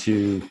beginning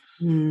to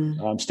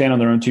stand on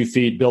their own 2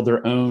 feet, build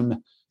their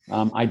own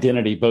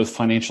identity, both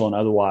financial and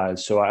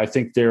otherwise. So I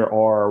think there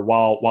are,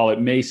 while it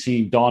may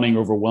seem daunting,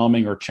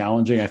 overwhelming, or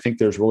challenging, I think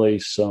there's really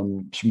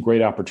some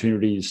great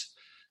opportunities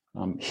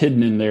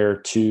hidden in there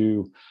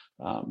to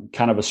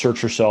kind of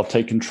assert yourself,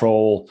 take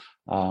control,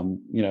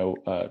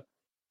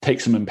 take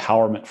some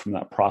empowerment from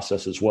that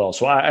process as well.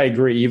 So I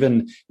agree.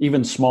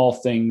 Even small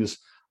things.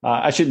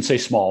 I shouldn't say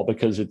small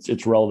because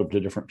it's relative to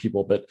different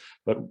people, but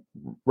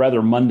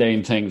rather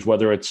mundane things,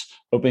 whether it's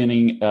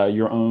opening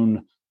your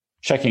own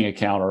checking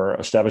account or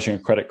establishing a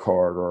credit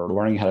card or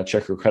learning how to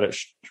check your credit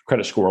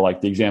score,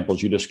 like the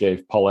examples you just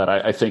gave, Paulette,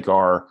 I think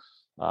are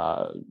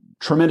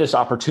tremendous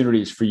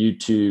opportunities for you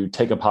to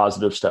take a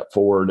positive step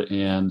forward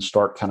and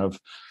start kind of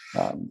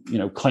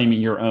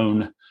claiming your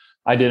own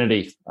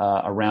identity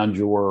around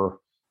your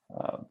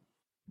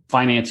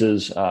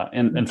finances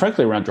and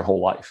frankly around your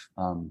whole life.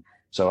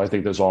 So I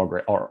think those are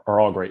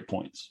all great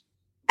points.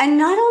 And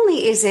not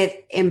only is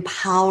it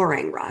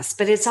empowering, Russ,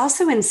 but it's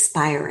also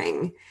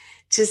inspiring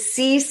to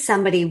see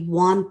somebody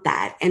want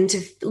that and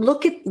to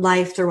look at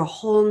life through a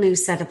whole new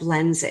set of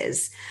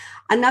lenses.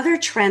 Another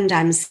trend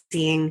I'm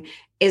seeing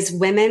is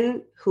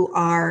women who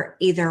are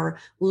either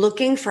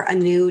looking for a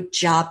new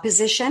job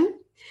position,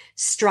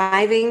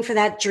 striving for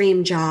that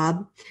dream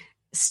job,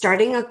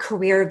 starting a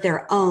career of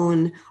their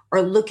own,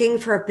 or looking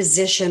for a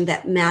position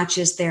that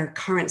matches their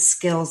current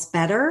skills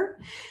better,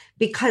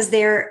 because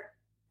they're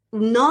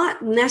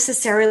not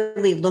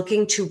necessarily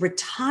looking to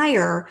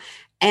retire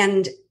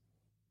and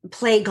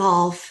play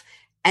golf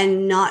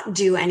and not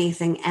do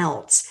anything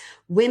else.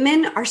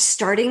 Women are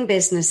starting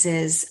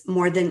businesses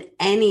more than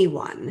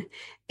anyone.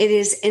 It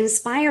is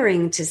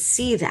inspiring to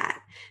see that.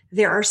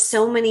 There are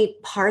so many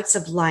parts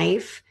of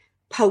life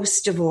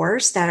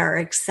post-divorce that are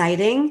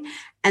exciting.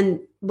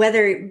 And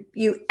whether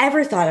you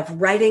ever thought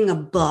of writing a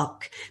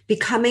book,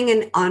 becoming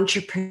an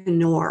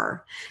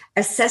entrepreneur,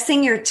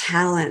 assessing your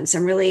talents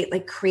and really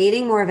like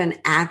creating more of an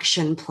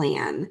action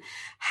plan,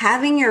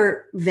 having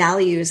your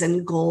values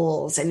and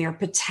goals and your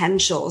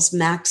potentials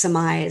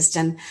maximized,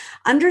 and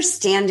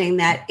understanding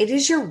that it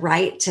is your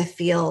right to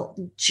feel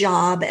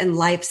job and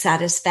life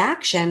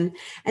satisfaction,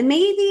 and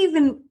maybe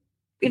even,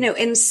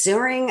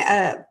 ensuring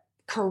a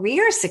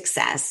career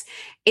success.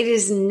 It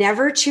is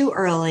never too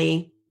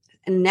early,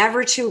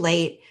 never too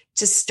late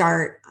to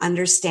start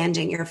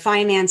understanding your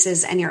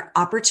finances and your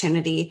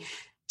opportunity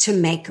to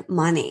make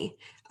money.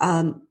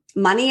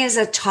 Money is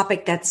a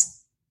topic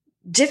that's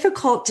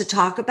difficult to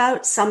talk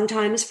about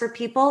sometimes for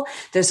people.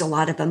 There's a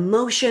lot of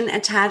emotion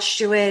attached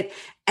to it,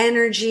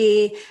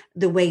 energy,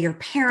 the way your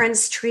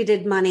parents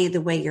treated money,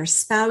 the way your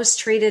spouse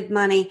treated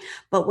money.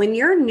 But when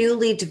you're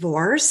newly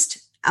divorced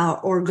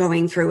or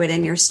going through it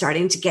and you're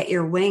starting to get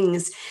your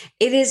wings,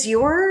 it is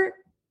your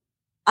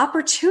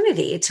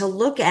opportunity to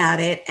look at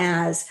it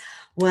as,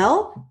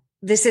 well,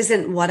 this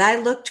isn't what I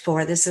looked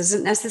for. This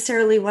isn't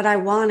necessarily what I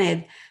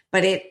wanted,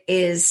 but it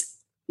is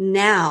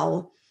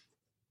now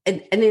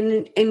an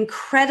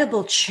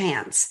incredible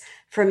chance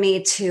for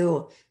me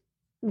to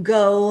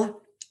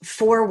go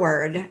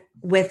forward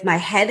with my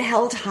head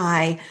held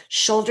high,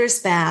 shoulders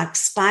back,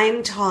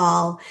 spine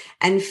tall,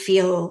 and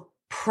feel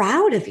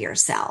proud of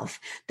yourself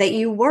that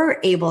you were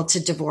able to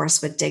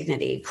divorce with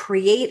dignity,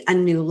 create a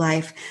new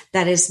life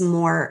that is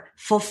more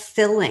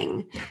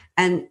fulfilling.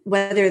 And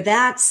whether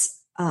that's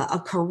a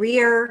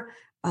career,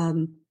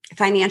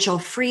 financial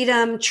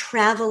freedom,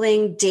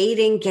 traveling,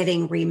 dating,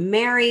 getting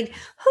remarried,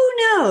 who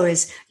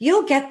knows?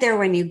 You'll get there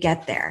when you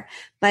get there.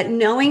 But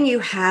knowing you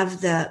have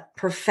the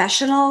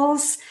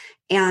professionals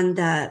and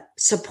the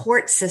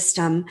support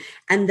system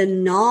and the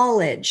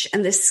knowledge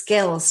and the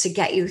skills to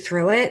get you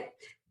through it,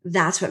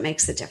 that's what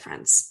makes the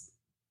difference.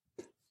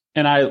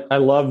 And I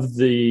love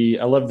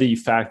the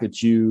fact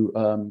that you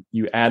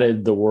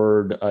added the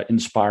word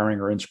inspiring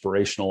or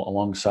inspirational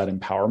alongside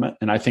empowerment.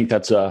 And I think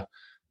that's a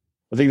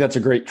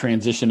great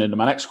transition into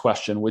my next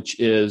question, which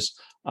is,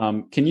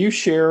 can you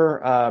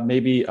share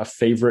maybe a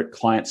favorite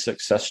client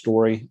success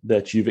story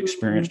that you've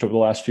experienced over the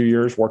last few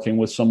years working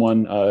with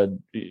someone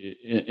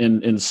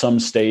in some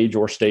stage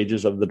or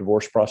stages of the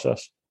divorce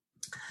process?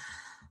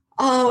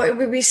 Oh, it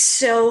would be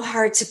so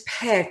hard to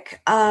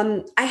pick.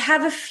 I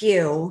have a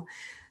few.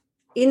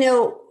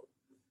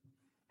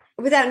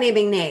 without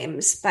naming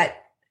names, but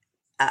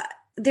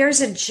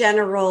there's a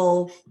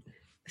general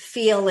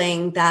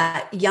feeling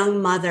that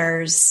young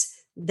mothers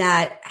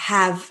that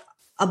have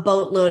a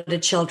boatload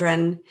of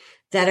children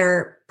that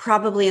are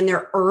probably in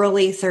their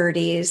early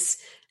 30s,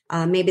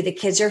 maybe the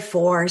kids are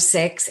 4,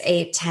 6,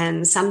 8,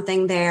 10,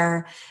 something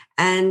there,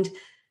 and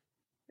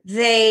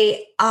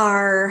they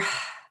are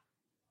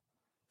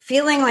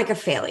feeling like a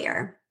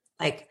failure.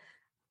 Like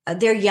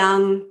they're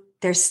young,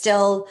 they're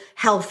still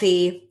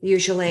healthy,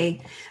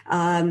 usually.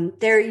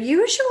 They're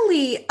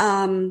usually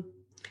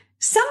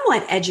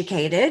somewhat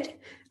educated.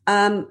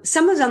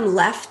 Some of them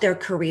left their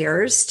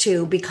careers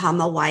to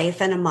become a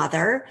wife and a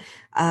mother.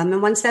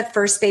 And once that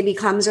first baby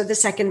comes, or the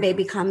second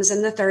baby comes,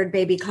 and the third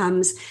baby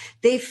comes,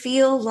 they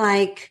feel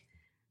like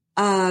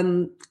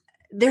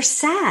they're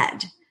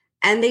sad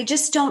and they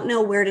just don't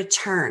know where to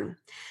turn.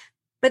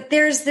 But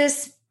there's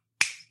this,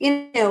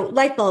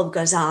 light bulb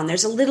goes on.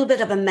 There's a little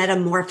bit of a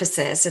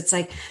metamorphosis. It's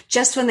like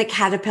just when the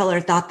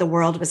caterpillar thought the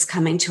world was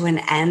coming to an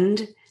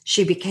end,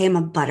 she became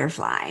a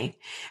butterfly.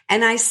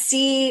 And I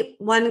see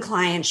one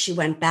client, she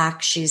went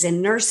back. She's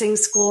in nursing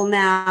school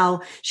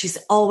now. She's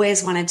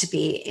always wanted to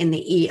be in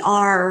the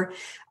ER.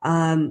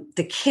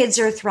 The kids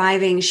are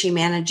thriving. She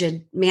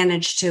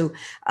managed to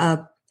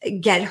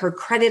get her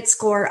credit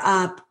score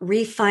up,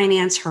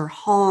 refinance her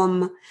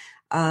home,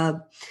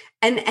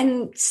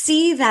 and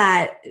see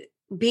that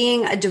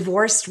being a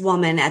divorced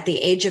woman at the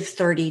age of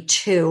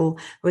 32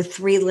 with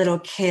 3 little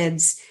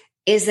kids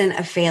isn't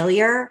a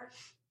failure,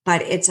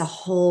 but it's a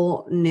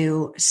whole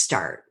new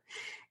start.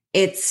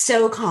 It's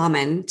so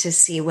common to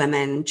see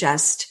women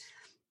just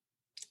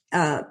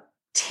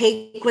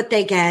take what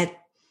they get,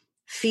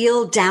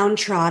 feel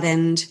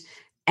downtrodden,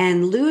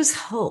 and lose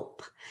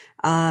hope.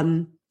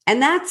 And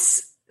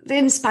that's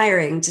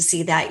inspiring to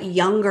see that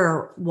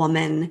younger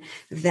woman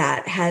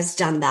that has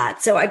done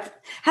that. So I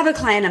have a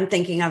client I'm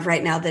thinking of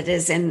right now that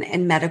is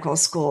in medical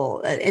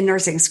school, in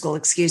nursing school,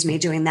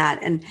 doing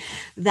that. And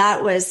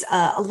that was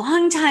a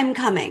long time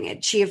coming.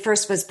 She at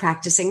first was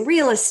practicing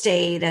real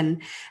estate,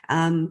 and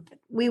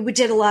we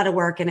did a lot of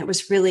work, and it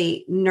was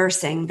really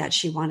nursing that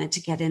she wanted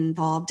to get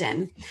involved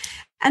in.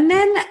 And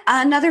then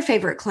another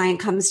favorite client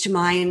comes to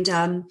mind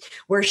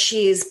where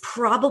she's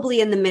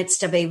probably in the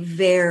midst of a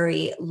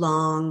very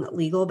long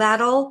legal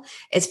battle.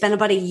 It's been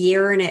about a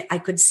year, and I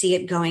could see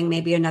it going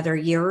maybe another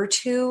year or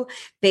two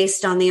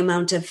based on the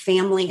amount of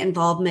family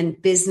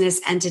involvement, business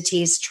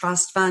entities,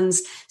 trust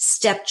funds,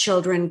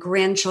 stepchildren,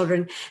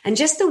 grandchildren, and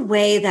just the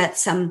way that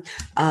some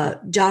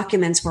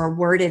documents were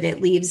worded.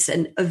 It leaves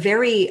a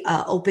very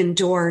open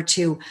door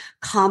to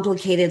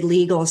complicated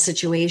legal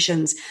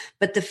situations.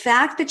 But the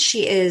fact that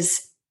she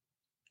is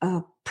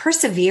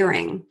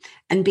persevering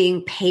and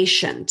being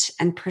patient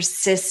and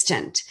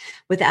persistent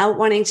without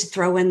wanting to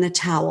throw in the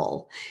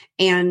towel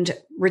and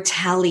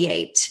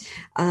retaliate.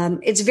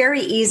 It's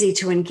very easy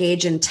to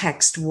engage in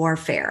text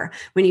warfare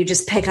when you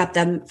just pick up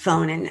the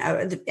phone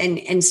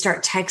and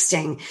start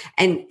texting,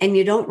 and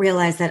you don't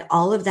realize that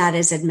all of that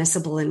is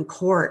admissible in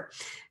court.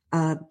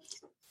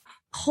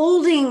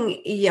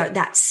 Holding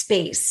that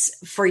space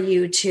for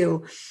you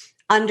to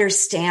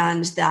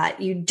understand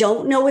that you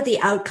don't know what the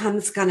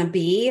outcome's going to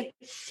be,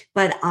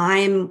 but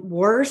I'm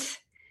worth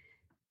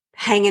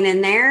hanging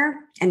in there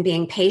and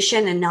being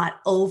patient and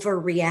not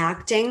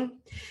overreacting.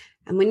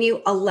 And when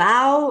you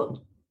allow,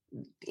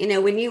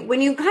 when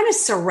you kind of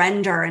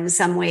surrender in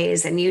some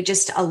ways, and you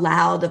just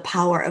allow the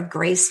power of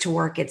grace to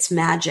work its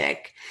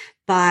magic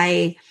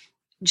by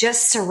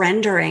just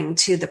surrendering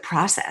to the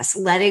process,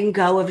 letting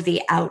go of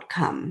the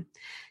outcome.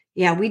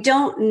 Yeah, we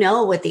don't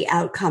know what the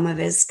outcome of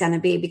it is going to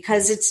be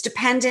because it's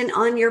dependent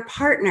on your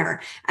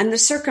partner and the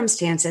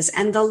circumstances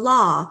and the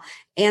law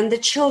and the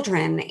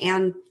children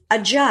and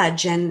a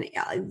judge and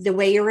the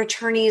way your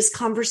attorney's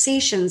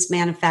conversations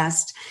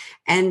manifest.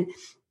 And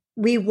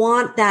we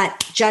want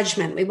that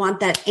judgment. We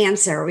want that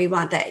answer. We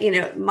want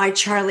that, my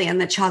Charlie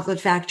and the Chocolate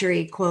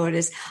Factory quote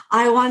is,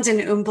 I want an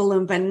Oompa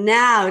Loompa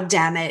now,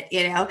 damn it,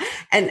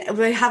 and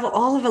we have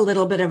all of a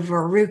little bit of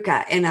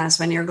Veruca in us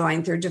when you're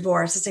going through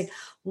divorce. It's like,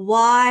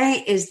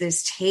 why is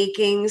this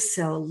taking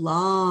so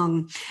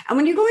long? And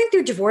when you're going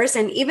through divorce,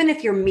 and even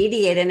if you're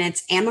mediated and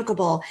it's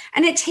amicable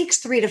and it takes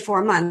 3 to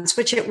 4 months,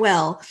 which it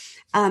will,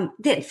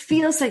 it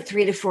feels like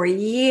 3 to 4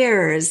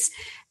 years.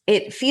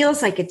 It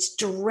feels like it's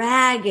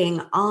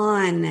dragging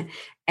on.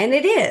 And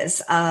it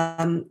is.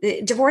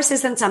 Divorce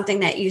isn't something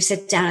that you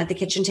sit down at the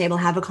kitchen table,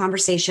 have a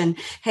conversation.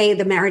 Hey,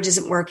 the marriage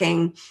isn't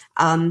working.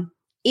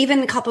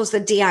 Even couples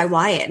that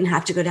DIY it and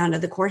have to go down to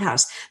the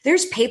courthouse,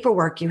 there's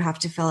paperwork you have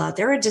to fill out.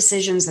 There are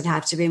decisions that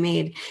have to be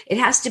made. It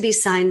has to be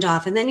signed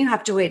off. And then you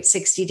have to wait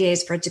 60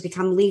 days for it to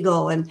become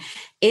legal. And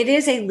it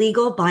is a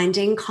legal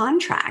binding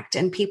contract.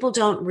 And people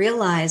don't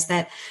realize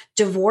that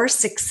divorce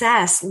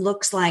success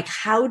looks like,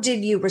 how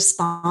did you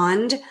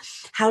respond?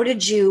 How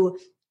did you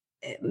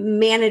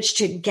manage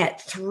to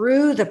get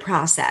through the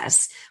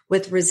process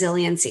with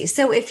resiliency?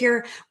 So if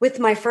you're with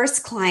my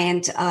first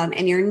client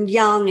and you're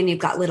young and you've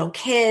got little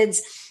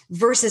kids,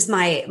 versus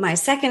my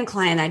second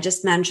client I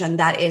just mentioned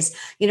that is,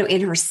 in her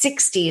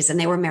 60s and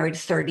they were married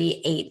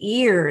 38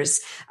 years,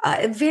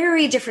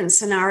 very different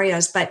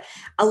scenarios, but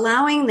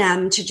allowing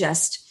them to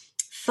just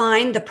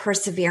find the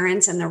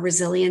perseverance and the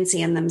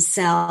resiliency in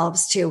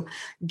themselves to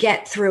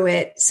get through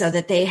it so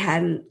that they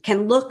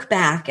can look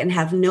back and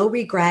have no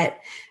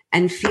regret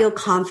and feel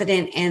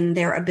confident in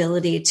their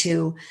ability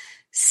to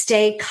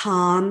stay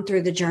calm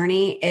through the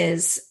journey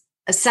is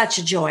such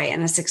a joy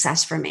and a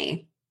success for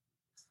me.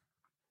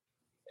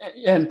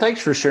 And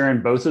thanks for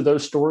sharing both of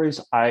those stories.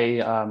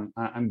 I'm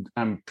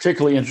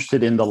particularly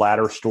interested in the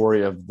latter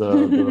story of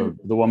the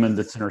woman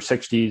that's in her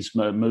 60s.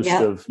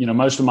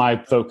 Most of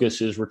my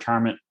focus is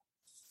retirement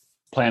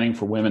planning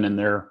for women and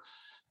their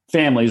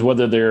families,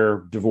 whether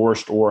they're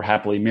divorced or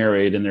happily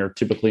married, and they're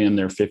typically in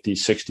their 50s,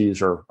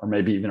 60s, or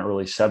maybe even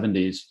early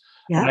 70s.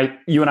 Yeah.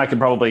 You and I could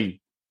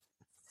probably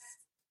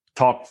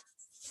talk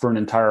for an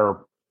entire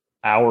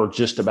hour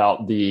just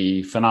about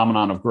the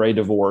phenomenon of gray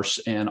divorce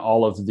and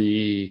all of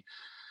the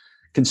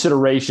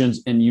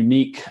considerations and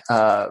unique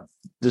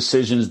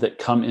decisions that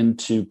come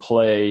into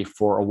play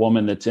for a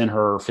woman that's in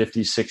her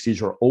 50s,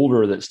 60s, or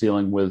older that's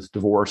dealing with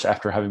divorce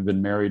after having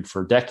been married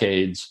for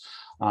decades.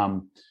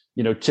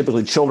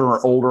 Typically children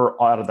are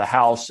older out of the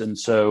house. And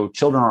so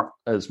children aren't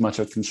as much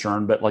a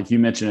concern, but like you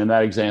mentioned in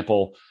that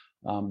example,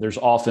 there's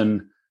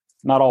often,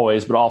 not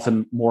always, but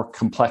often more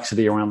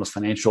complexity around the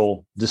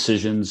financial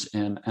decisions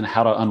and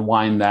how to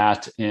unwind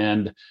that.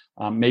 And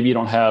maybe you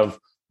don't have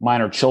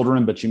minor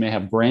children, but you may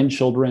have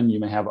grandchildren. You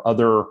may have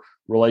other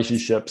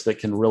relationships that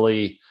can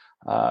really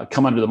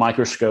come under the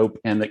microscope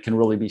and that can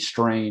really be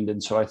strained.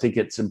 And so I think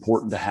it's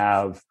important to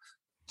have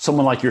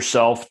someone like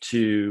yourself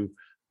to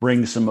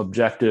bring some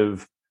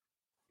objective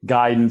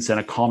guidance and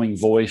a calming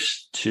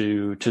voice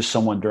to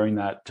someone during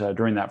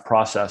that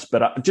process.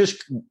 But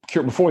just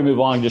before we move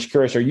on, just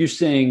curious, are you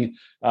seeing,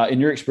 in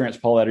your experience,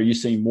 Paulette, are you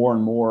seeing more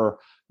and more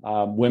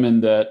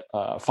women that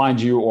find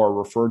you or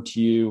referred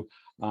to you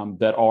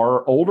that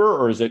are older,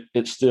 or is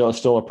it's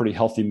still a pretty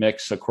healthy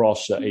mix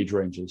across age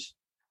ranges?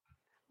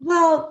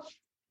 Well,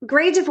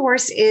 gray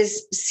divorce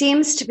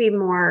seems to be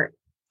more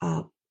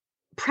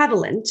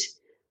prevalent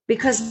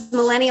because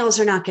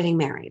millennials are not getting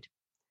married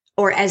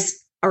or as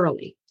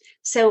early.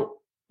 So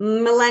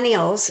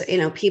millennials,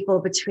 people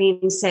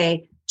between,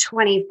 say,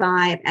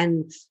 25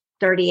 and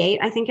 38,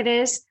 I think it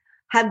is,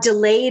 have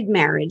delayed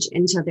marriage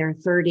into their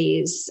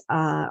 30s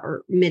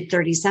or mid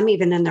 30s, some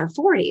even in their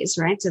 40s,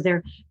 right? So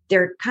they're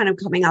kind of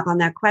coming up on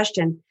that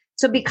question.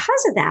 So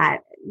because of that,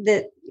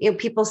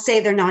 people say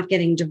they're not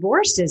getting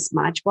divorced as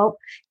much. Well,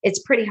 it's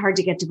pretty hard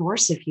to get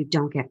divorced if you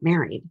don't get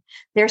married.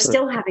 They're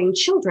still having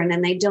children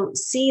and they don't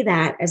see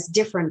that as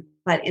different.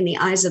 But in the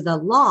eyes of the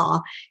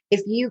law,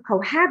 if you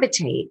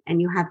cohabitate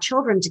and you have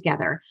children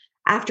together,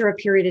 after a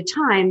period of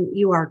time,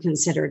 you are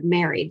considered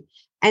married.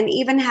 And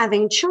even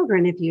having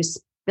children, if you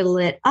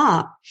split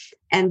up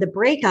and the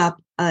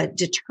breakup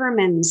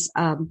determines,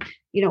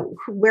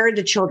 where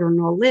the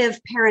children will live,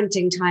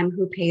 parenting time,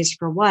 who pays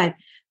for what,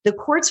 the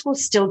courts will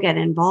still get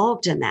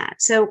involved in that.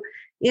 So,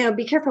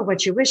 be careful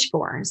what you wish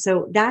for.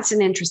 So that's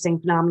an interesting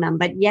phenomenon.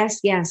 But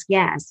yes.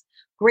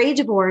 Gray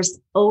divorce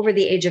over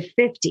the age of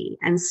 50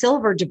 and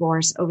silver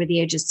divorce over the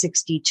age of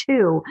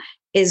 62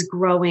 is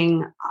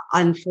growing,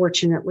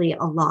 unfortunately,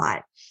 a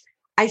lot.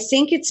 I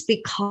think it's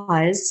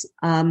because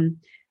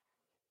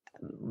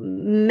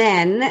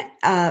men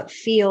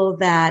feel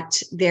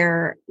that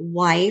their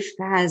wife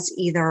has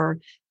either,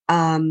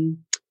 gained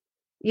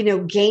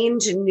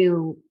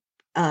new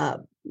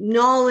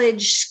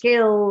knowledge,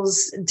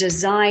 skills,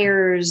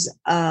 desires.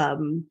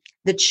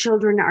 The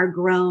children are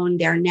grown.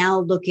 They're now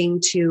looking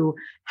to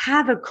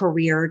have a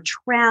career,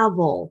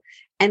 travel,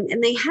 and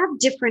they have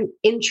different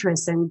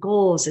interests and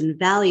goals and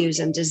values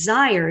and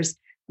desires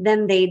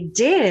than they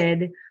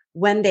did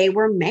when they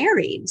were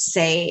married,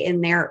 say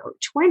in their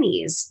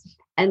 20s.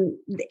 And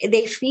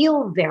they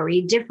feel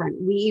very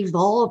different. We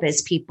evolve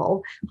as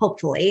people,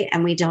 hopefully,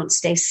 and we don't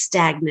stay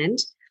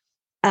stagnant.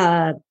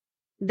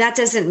 That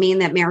doesn't mean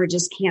that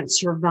marriages can't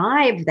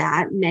survive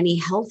that. Many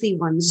healthy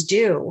ones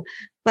do.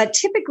 But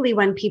typically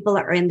when people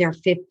are in their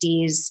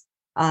 50s,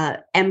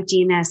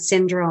 empty nest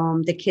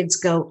syndrome, the kids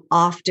go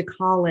off to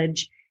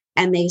college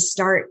and they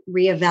start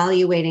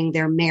reevaluating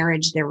their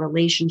marriage, their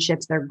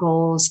relationships, their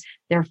goals,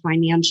 their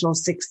financial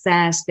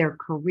success, their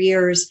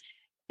careers.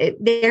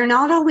 They're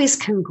not always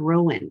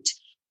congruent.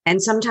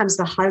 And sometimes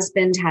the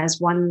husband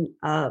has one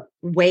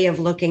way of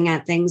looking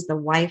at things, the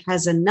wife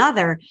has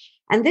another.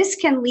 And this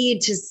can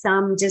lead to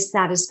some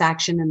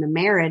dissatisfaction in the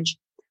marriage.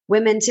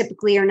 Women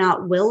typically are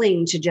not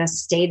willing to just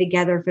stay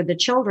together for the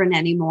children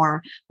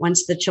anymore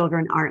once the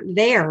children aren't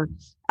there.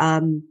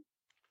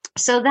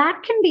 So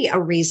that can be a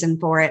reason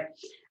for it.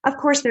 Of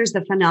course, there's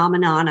the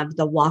phenomenon of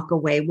the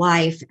walkaway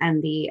wife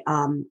and the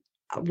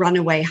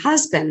runaway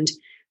husband,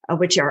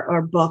 which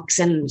are books,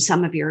 and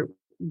some of your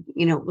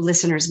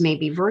listeners may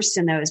be versed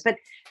in those. But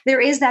there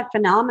is that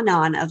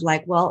phenomenon of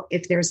like, well,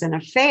 if there's an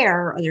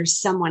affair or there's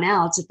someone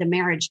else, if the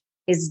marriage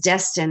is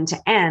destined to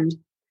end.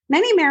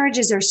 Many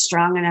marriages are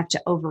strong enough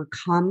to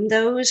overcome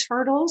those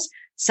hurdles.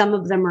 Some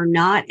of them are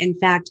not. In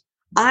fact,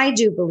 I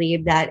do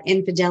believe that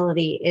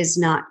infidelity is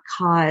not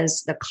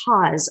the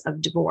cause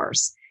of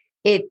divorce.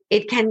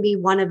 It can be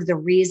one of the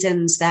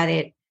reasons that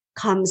it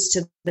comes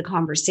to the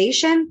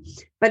conversation,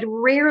 but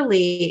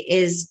rarely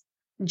is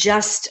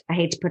just, I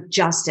hate to put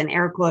just in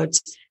air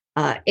quotes,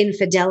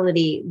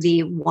 infidelity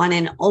the one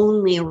and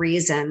only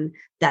reason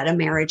that a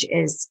marriage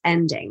is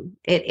ending.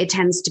 It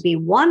tends to be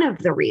one of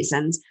the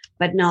reasons,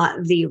 but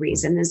not the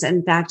reason.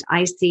 In fact,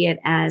 I see it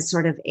as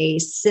sort of a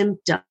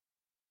symptom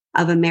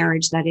of a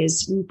marriage that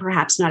is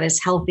perhaps not as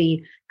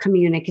healthy,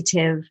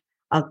 communicative,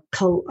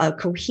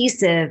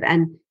 cohesive,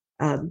 and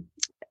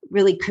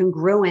really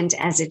congruent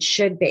as it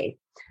should be.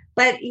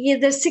 But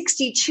the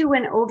 62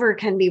 and over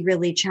can be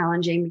really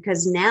challenging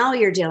because now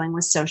you're dealing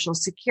with Social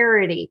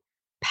Security,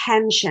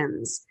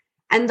 pensions,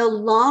 and the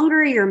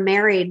longer you're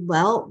married,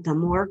 well, the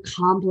more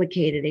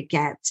complicated it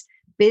gets.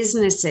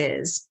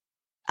 Businesses,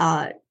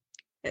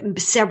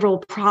 several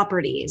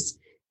properties.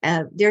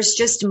 There's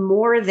just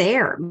more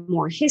there,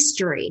 more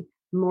history,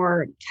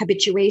 more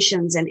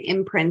habituations and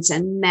imprints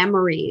and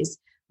memories,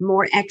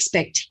 more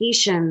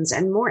expectations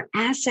and more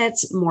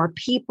assets, more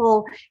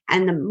people.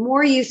 And the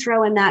more you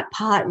throw in that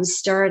pot and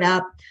stir it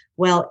up,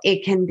 well,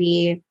 it can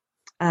be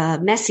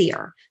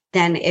messier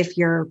than if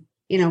you're,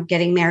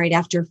 getting married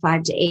after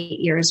 5 to 8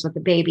 years with a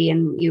baby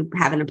and you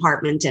have an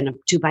apartment and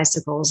 2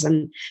 bicycles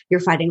and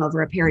you're fighting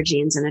over a pair of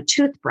jeans and a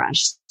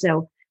toothbrush.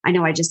 So I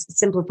know I just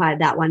simplified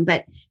that one,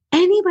 but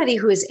anybody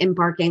who is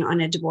embarking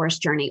on a divorce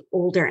journey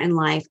older in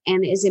life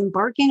and is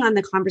embarking on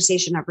the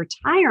conversation of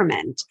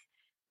retirement,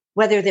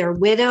 whether they're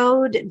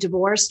widowed,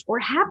 divorced, or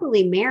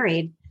happily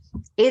married,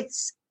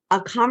 it's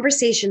a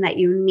conversation that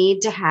you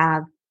need to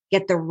have,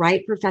 get the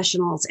right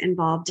professionals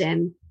involved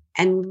in,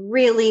 and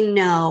really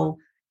know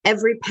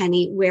every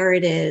penny, where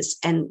it is,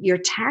 and your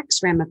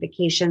tax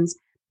ramifications,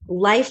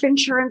 life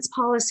insurance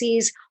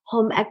policies,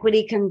 home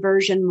equity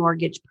conversion,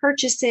 mortgage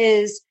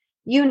purchases,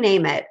 you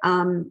name it.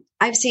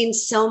 I've seen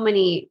so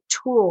many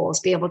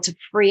tools be able to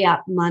free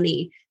up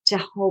money to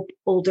help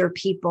older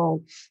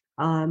people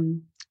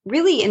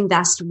really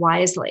invest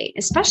wisely,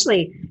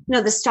 especially,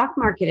 the stock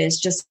market is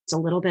just a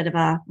little bit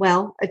of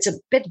it's a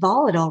bit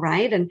volatile,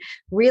 right? And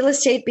real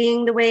estate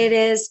being the way it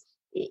is,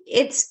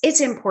 it's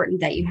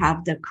important that you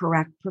have the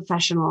correct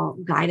professional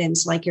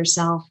guidance like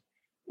yourself.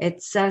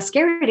 It's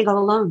scary to go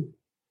alone.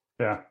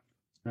 Yeah.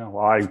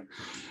 Well,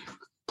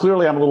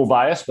 clearly I'm a little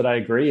biased, but I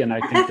agree. And I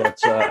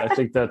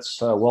think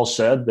that's well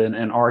said.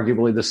 And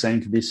arguably the same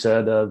can be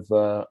said of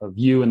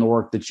you and the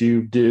work that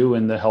you do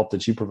and the help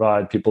that you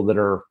provide people that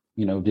are,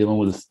 dealing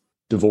with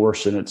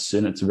divorce in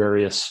its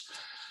various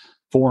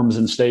forms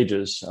and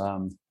stages.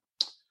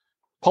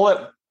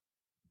 Paulette,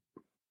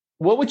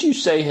 what would you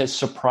say has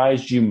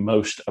surprised you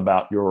most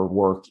about your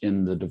work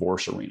in the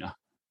divorce arena?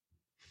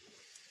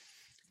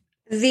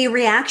 The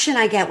reaction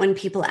I get when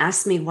people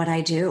ask me what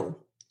I do.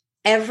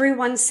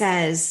 Everyone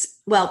says,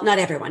 well, not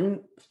everyone.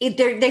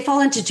 They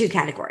fall into 2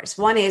 categories.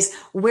 One is,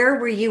 where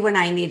were you when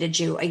I needed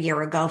you a year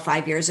ago,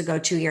 5 years ago,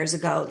 2 years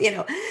ago?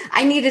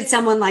 I needed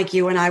someone like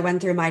you when I went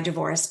through my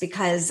divorce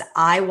because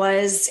I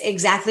was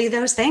exactly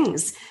those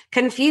things: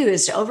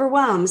 confused,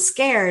 overwhelmed,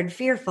 scared,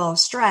 fearful,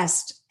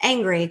 stressed,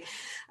 angry,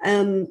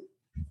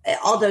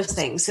 all those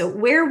things. So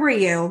where were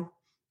you?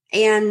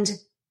 And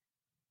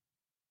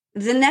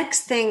the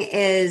next thing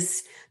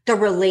is the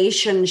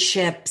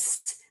relationships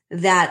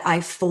that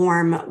I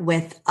form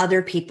with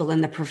other people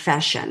in the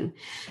profession.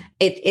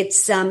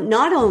 It's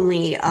not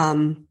only,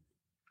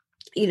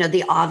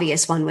 the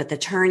obvious one with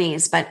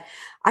attorneys, but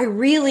I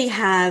really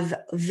have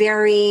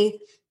very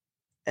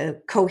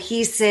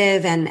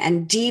cohesive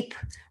and deep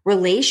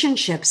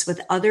relationships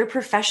with other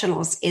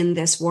professionals in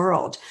this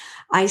world.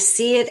 I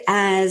see it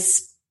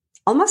as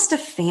almost a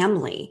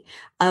family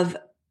of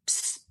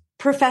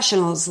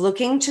professionals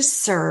looking to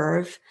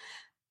serve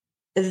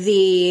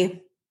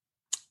the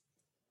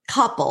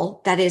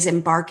couple that is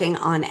embarking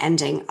on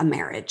ending a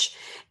marriage.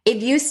 It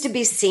used to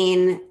be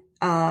seen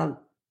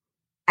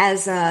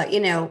as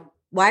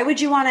why would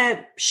you want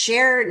to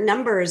share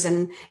numbers?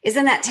 And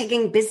isn't that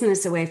taking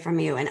business away from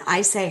you? And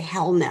I say,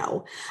 hell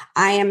no.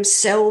 I am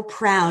so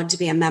proud to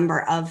be a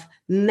member of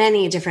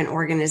many different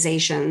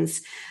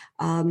organizations.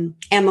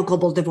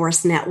 Amicable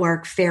Divorce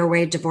Network,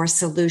 Fairway Divorce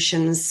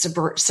Solutions,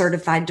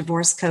 Certified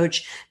Divorce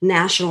Coach,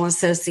 National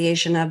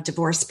Association of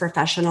Divorce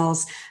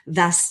Professionals,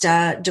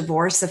 Vesta,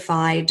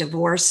 Divorcify,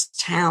 Divorce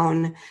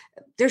Town.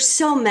 There's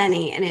so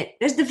many, and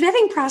the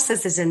vetting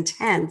process is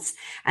intense,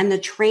 and the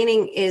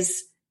training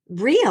is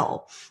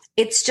real.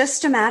 It's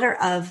just a matter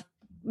of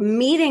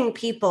meeting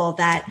people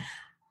that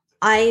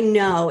I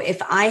know.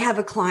 If I have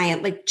a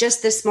client, like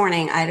just this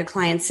morning, I had a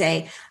client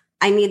say,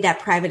 I need that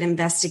private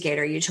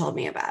investigator you told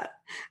me about.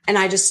 And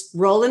I just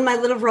roll in my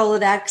little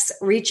Rolodex,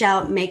 reach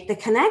out, make the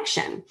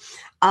connection.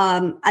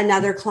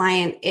 Another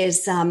client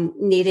is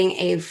needing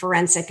a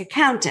forensic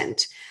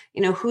accountant.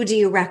 Who do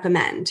you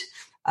recommend?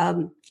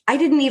 I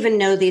didn't even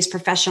know these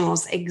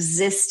professionals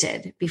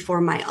existed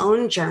before my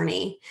own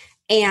journey.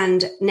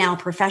 And now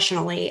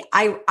professionally,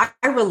 I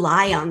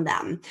rely on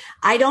them.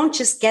 I don't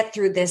just get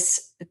through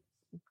this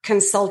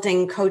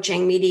consulting,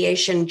 coaching,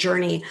 mediation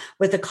journey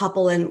with a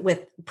couple and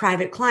with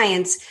private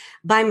clients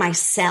by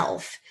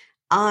myself.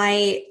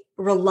 I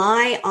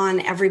rely on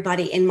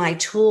everybody in my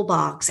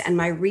toolbox and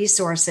my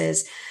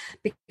resources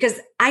because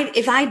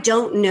if I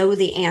don't know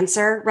the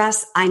answer,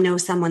 Russ, I know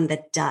someone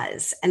that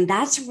does. And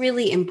that's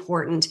really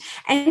important.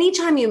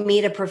 Anytime you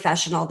meet a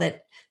professional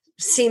that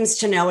seems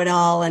to know it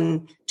all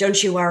and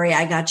don't you worry,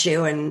 I got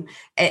you. And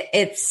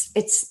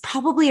it's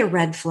probably a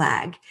red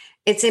flag.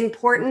 It's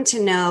important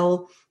to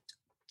know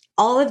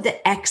all of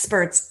the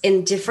experts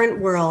in different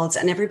worlds,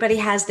 and everybody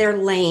has their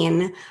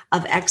lane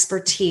of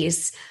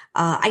expertise.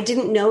 I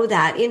didn't know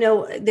that.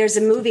 There's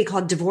a movie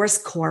called Divorce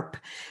Corp,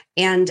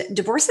 and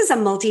divorce is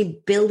a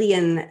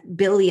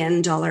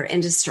billion dollar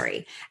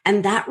industry.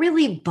 And that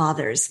really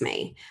bothers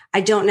me.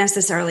 I don't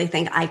necessarily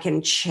think I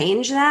can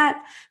change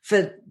that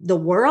for the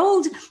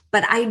world,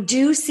 but I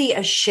do see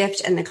a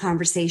shift in the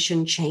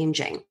conversation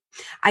changing.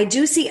 I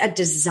do see a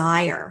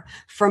desire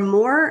for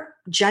more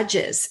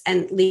judges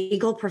and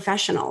legal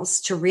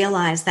professionals to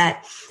realize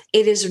that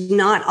it is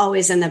not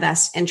always in the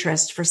best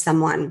interest for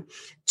someone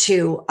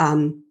to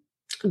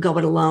go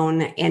it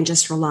alone and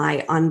just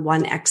rely on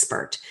one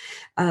expert.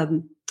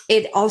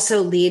 It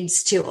also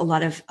leads to a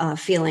lot of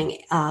feeling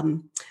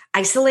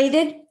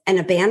isolated and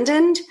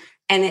abandoned,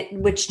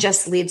 which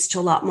just leads to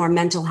a lot more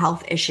mental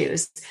health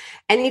issues.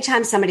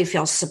 Anytime somebody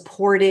feels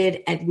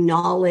supported,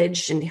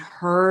 acknowledged, and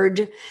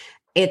heard,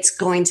 it's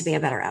going to be a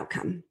better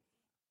outcome.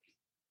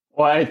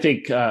 Well, I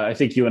think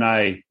you and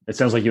I, it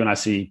sounds like you and I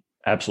see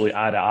absolutely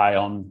eye to eye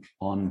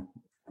on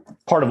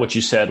part of what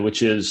you said,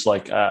 which is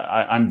like,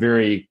 I'm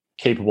very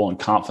capable and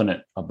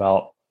confident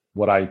about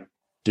what I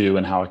do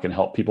and how I can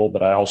help people,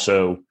 but I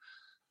also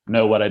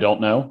know what I don't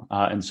know.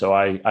 And so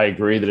I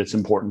agree that it's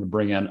important to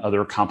bring in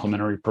other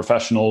complementary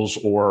professionals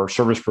or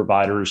service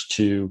providers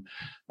to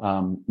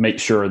make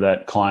sure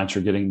that clients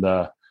are getting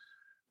the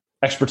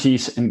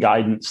expertise and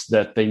guidance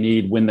that they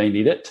need when they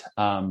need it.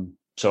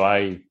 So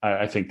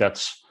I think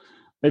that's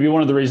maybe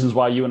one of the reasons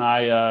why you and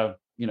I,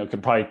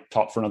 could probably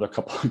talk for another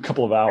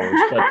couple of hours.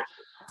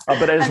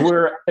 But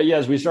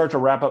as we start to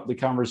wrap up the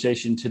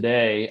conversation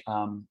today,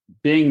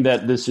 being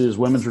that this is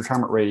Women's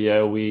Retirement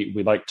Radio,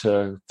 we like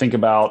to think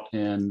about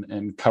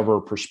and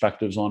cover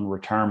perspectives on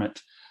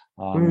retirement.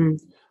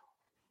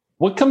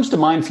 What comes to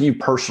mind for you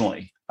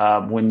personally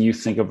when you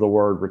think of the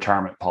word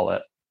retirement,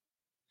 Paulette?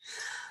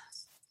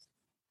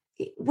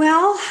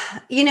 Well,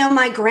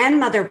 my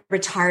grandmother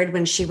retired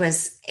when she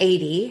was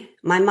 80.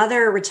 My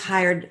mother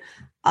retired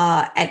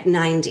at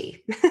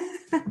 90.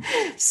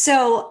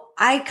 So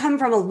I come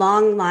from a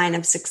long line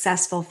of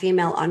successful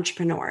female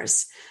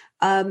entrepreneurs.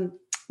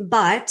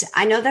 But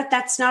I know that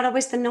that's not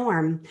always the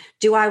norm.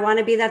 Do I want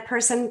to be that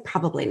person?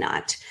 Probably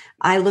not.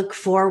 I look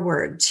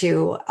forward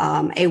to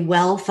a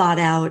well thought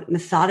out,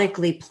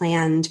 methodically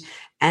planned,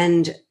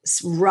 and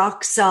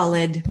rock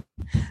solid,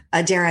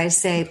 dare I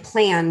say,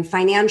 plan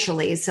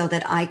financially so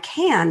that I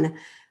can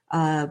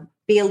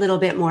be a little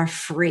bit more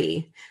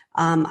free.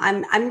 I'm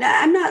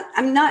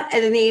not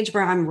at an age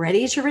where I'm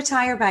ready to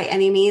retire by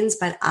any means,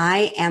 but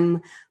I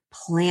am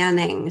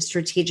planning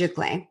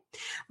strategically.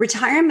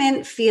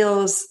 Retirement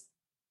feels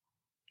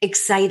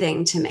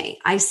exciting to me.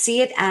 I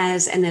see it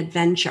as an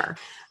adventure.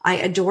 I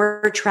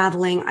adore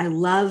traveling. I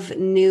love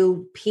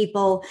new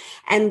people.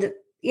 And,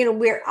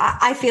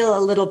 I feel a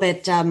little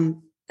bit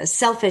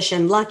selfish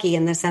and lucky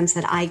in the sense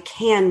that I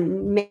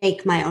can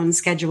make my own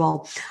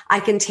schedule. I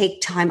can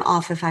take time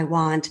off if I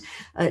want.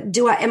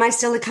 Am I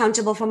still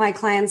accountable for my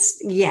clients?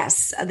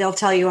 Yes. They'll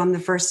tell you I'm the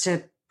first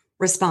to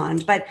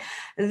respond, but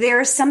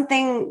there's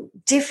something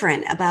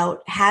different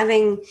about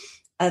having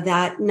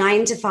that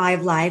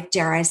 9-to-5 life,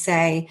 dare I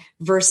say,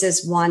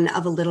 versus one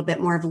of a little bit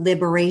more of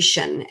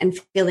liberation and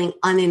feeling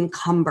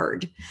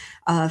unencumbered,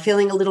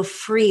 feeling a little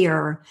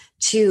freer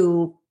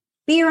to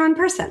be your own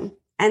person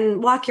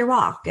and walk your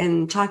walk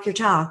and talk your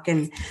talk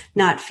and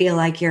not feel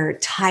like you're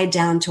tied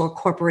down to a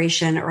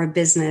corporation or a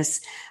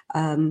business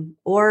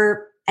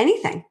or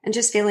anything, and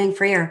just feeling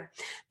freer.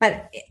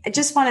 But I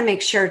just want to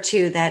make sure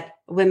too that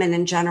women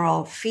in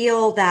general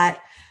feel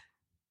that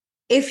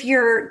if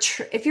you're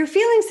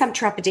feeling some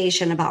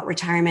trepidation about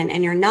retirement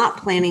and you're not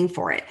planning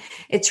for it,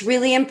 it's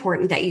really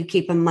important that you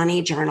keep a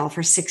money journal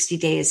for 60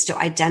 days to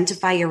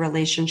identify your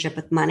relationship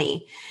with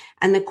money.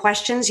 And the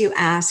questions you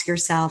ask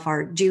yourself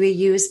are, do you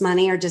use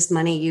money or does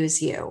money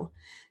use you?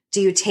 Do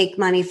you take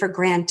money for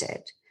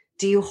granted?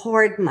 Do you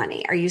hoard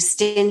money? Are you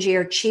stingy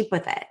or cheap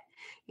with it?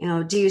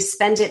 Do you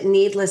spend it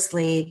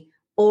needlessly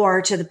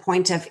or to the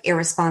point of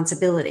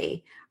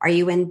irresponsibility? Are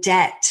you in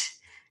debt?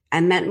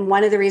 And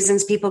one of the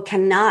reasons people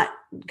cannot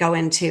go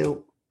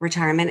into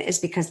retirement is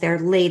because they're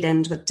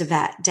laden with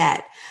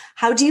debt.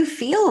 How do you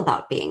feel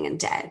about being in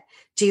debt?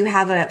 Do you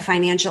have a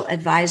financial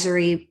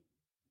advisory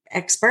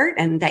expert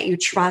and that you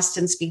trust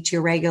and speak to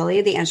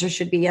regularly? The answer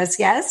should be yes,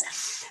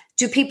 yes.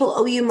 Do people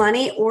owe you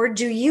money or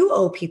do you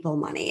owe people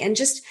money? And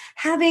just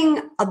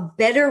having a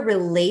better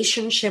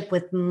relationship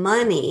with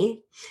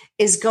money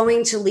is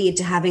going to lead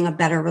to having a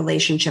better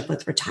relationship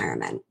with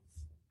retirement.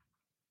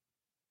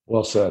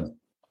 Well said.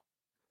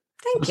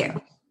 Thank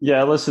you.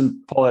 Yeah,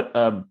 listen,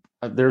 Paulette,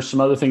 there's some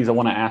other things I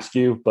want to ask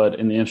you, but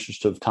in the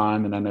interest of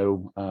time, and I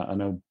know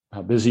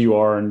how busy you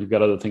are, and you've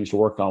got other things to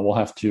work on. We'll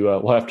have to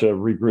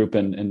regroup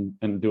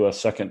and do a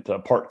second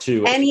part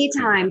two.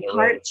 Anytime,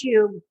 part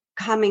two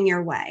coming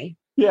your way.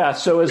 Yeah.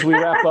 So as we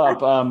wrap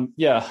up,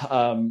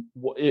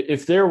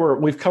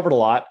 we've covered a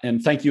lot,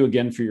 and thank you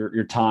again for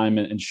your time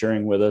and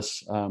sharing with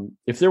us.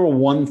 If there were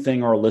one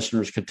thing our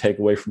listeners could take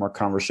away from our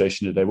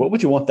conversation today, what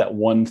would you want that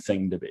one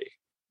thing to be?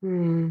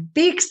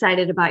 Be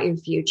excited about your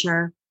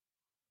future.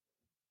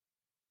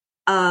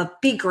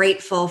 Be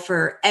grateful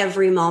for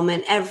every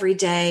moment, every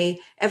day,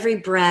 every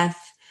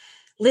breath.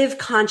 Live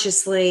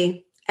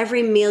consciously.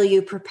 Every meal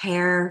you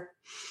prepare.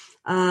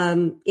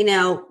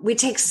 We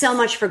take so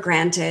much for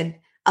granted.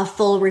 A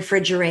full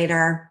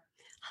refrigerator,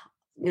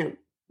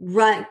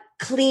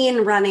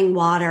 clean running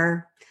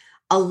water,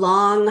 a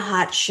long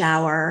hot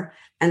shower,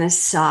 and a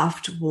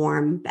soft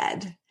warm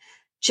bed.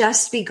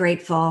 Just be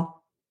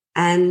grateful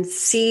and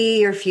see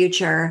your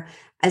future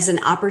as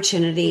an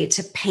opportunity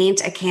to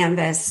paint a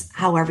canvas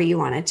however you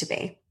want it to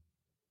be.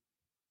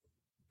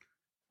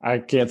 I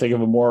can't think of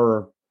a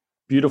more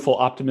beautiful,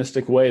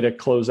 optimistic way to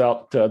close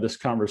out this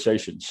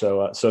conversation.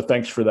 So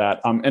thanks for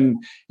that.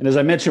 And as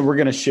I mentioned, we're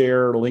going to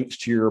share links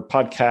to your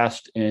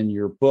podcast and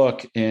your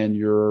book and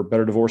your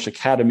Better Divorce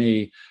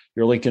Academy,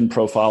 your LinkedIn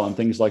profile, and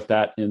things like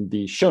that in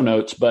the show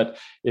notes. But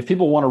if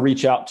people want to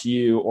reach out to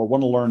you or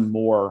want to learn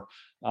more,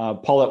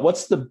 Paulette,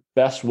 what's the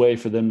best way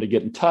for them to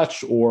get in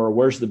touch, or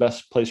where's the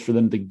best place for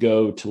them to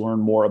go to learn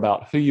more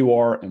about who you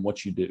are and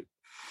what you do?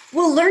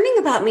 Well, learning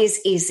about me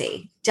is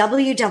easy.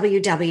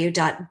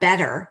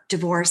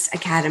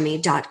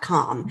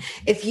 www.betterdivorceacademy.com.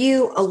 If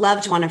you, a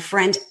loved one, a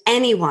friend,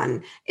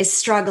 anyone is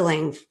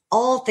struggling,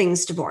 all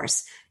things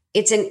divorce,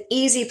 it's an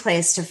easy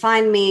place to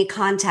find me,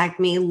 contact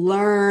me,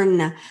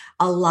 learn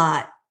a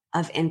lot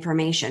of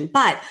information.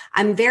 But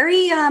I'm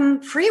very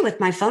free with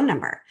my phone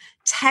number.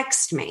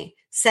 Text me,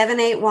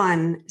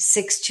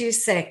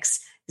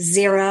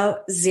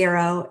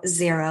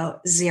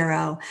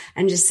 781-626-0000,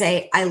 and just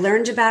say, I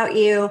learned about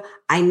you.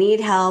 I need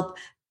help.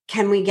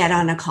 Can we get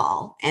on a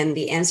call? And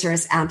the answer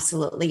is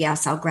absolutely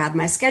yes. I'll grab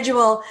my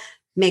schedule,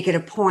 make it a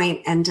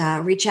point, and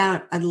reach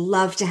out. I'd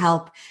love to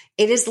help.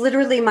 It is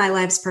literally my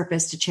life's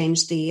purpose to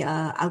change the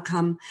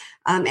outcome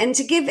and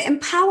to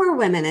empower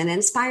women and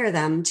inspire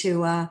them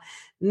to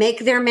make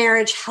their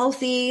marriage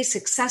healthy,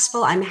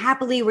 successful. I'm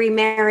happily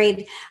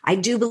remarried. I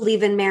do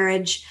believe in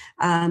marriage.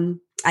 I'm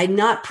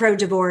not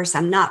pro-divorce.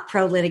 I'm not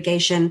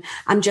pro-litigation.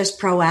 I'm just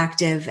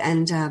proactive.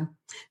 And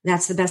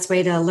that's the best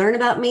way to learn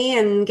about me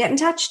and get in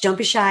touch. Don't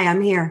be shy.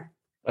 I'm here.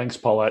 Thanks,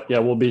 Paulette. Yeah,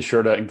 we'll be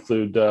sure to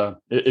include,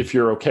 if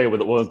you're okay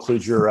with it, we'll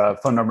include your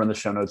phone number in the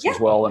show notes as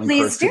well, and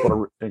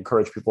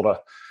encourage people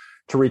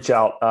to reach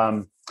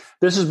out.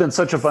 This has been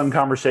such a fun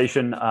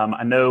conversation.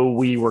 I know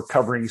we were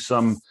covering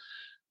some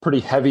pretty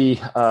heavy,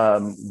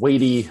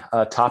 weighty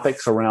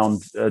topics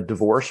around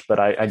divorce, but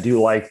I do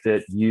like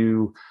that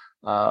you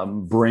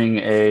bring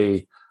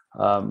a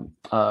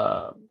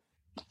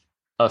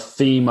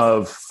theme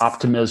of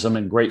optimism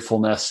and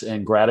gratefulness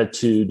and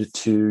gratitude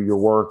to your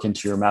work and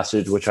to your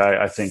message, which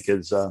I think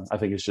is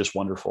just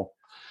wonderful.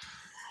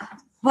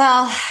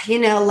 Well,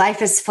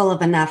 life is full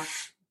of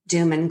enough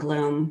doom and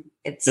gloom.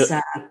 It's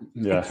enough.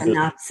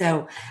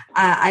 So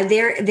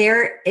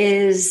there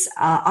is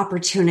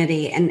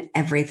opportunity in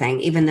everything,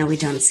 even though we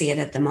don't see it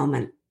at the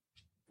moment.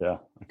 Yeah,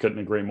 I couldn't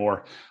agree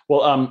more.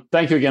 Well,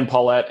 thank you again,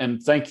 Paulette.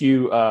 And thank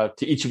you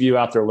to each of you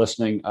out there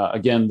listening.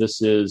 Again,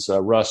 this is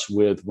Russ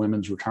with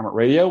Women's Retirement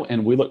Radio,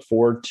 and we look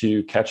forward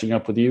to catching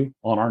up with you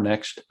on our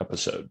next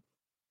episode.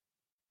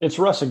 It's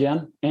Russ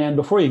again. And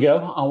before you go,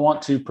 I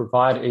want to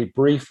provide a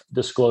brief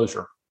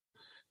disclosure.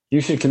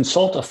 You should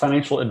consult a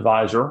financial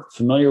advisor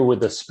familiar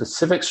with the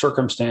specific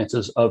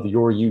circumstances of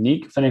your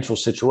unique financial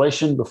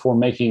situation before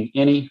making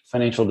any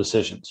financial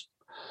decisions.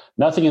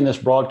 Nothing in this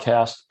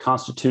broadcast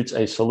constitutes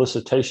a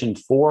solicitation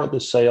for the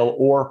sale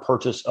or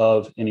purchase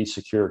of any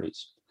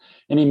securities.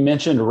 Any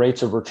mentioned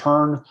rates of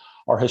return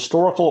are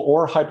historical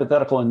or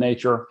hypothetical in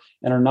nature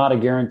and are not a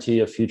guarantee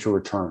of future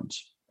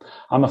returns.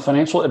 I'm a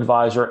financial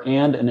advisor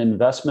and an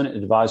investment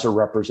advisor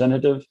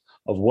representative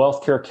of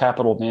WealthCare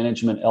Capital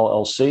Management,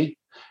 LLC,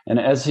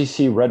 an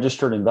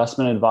SEC-registered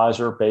investment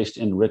advisor based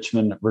in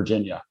Richmond,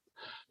 Virginia.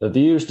 The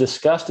views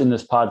discussed in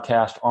this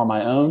podcast are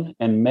my own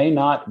and may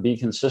not be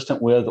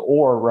consistent with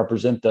or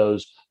represent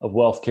those of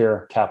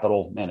WealthCare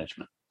Capital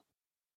Management.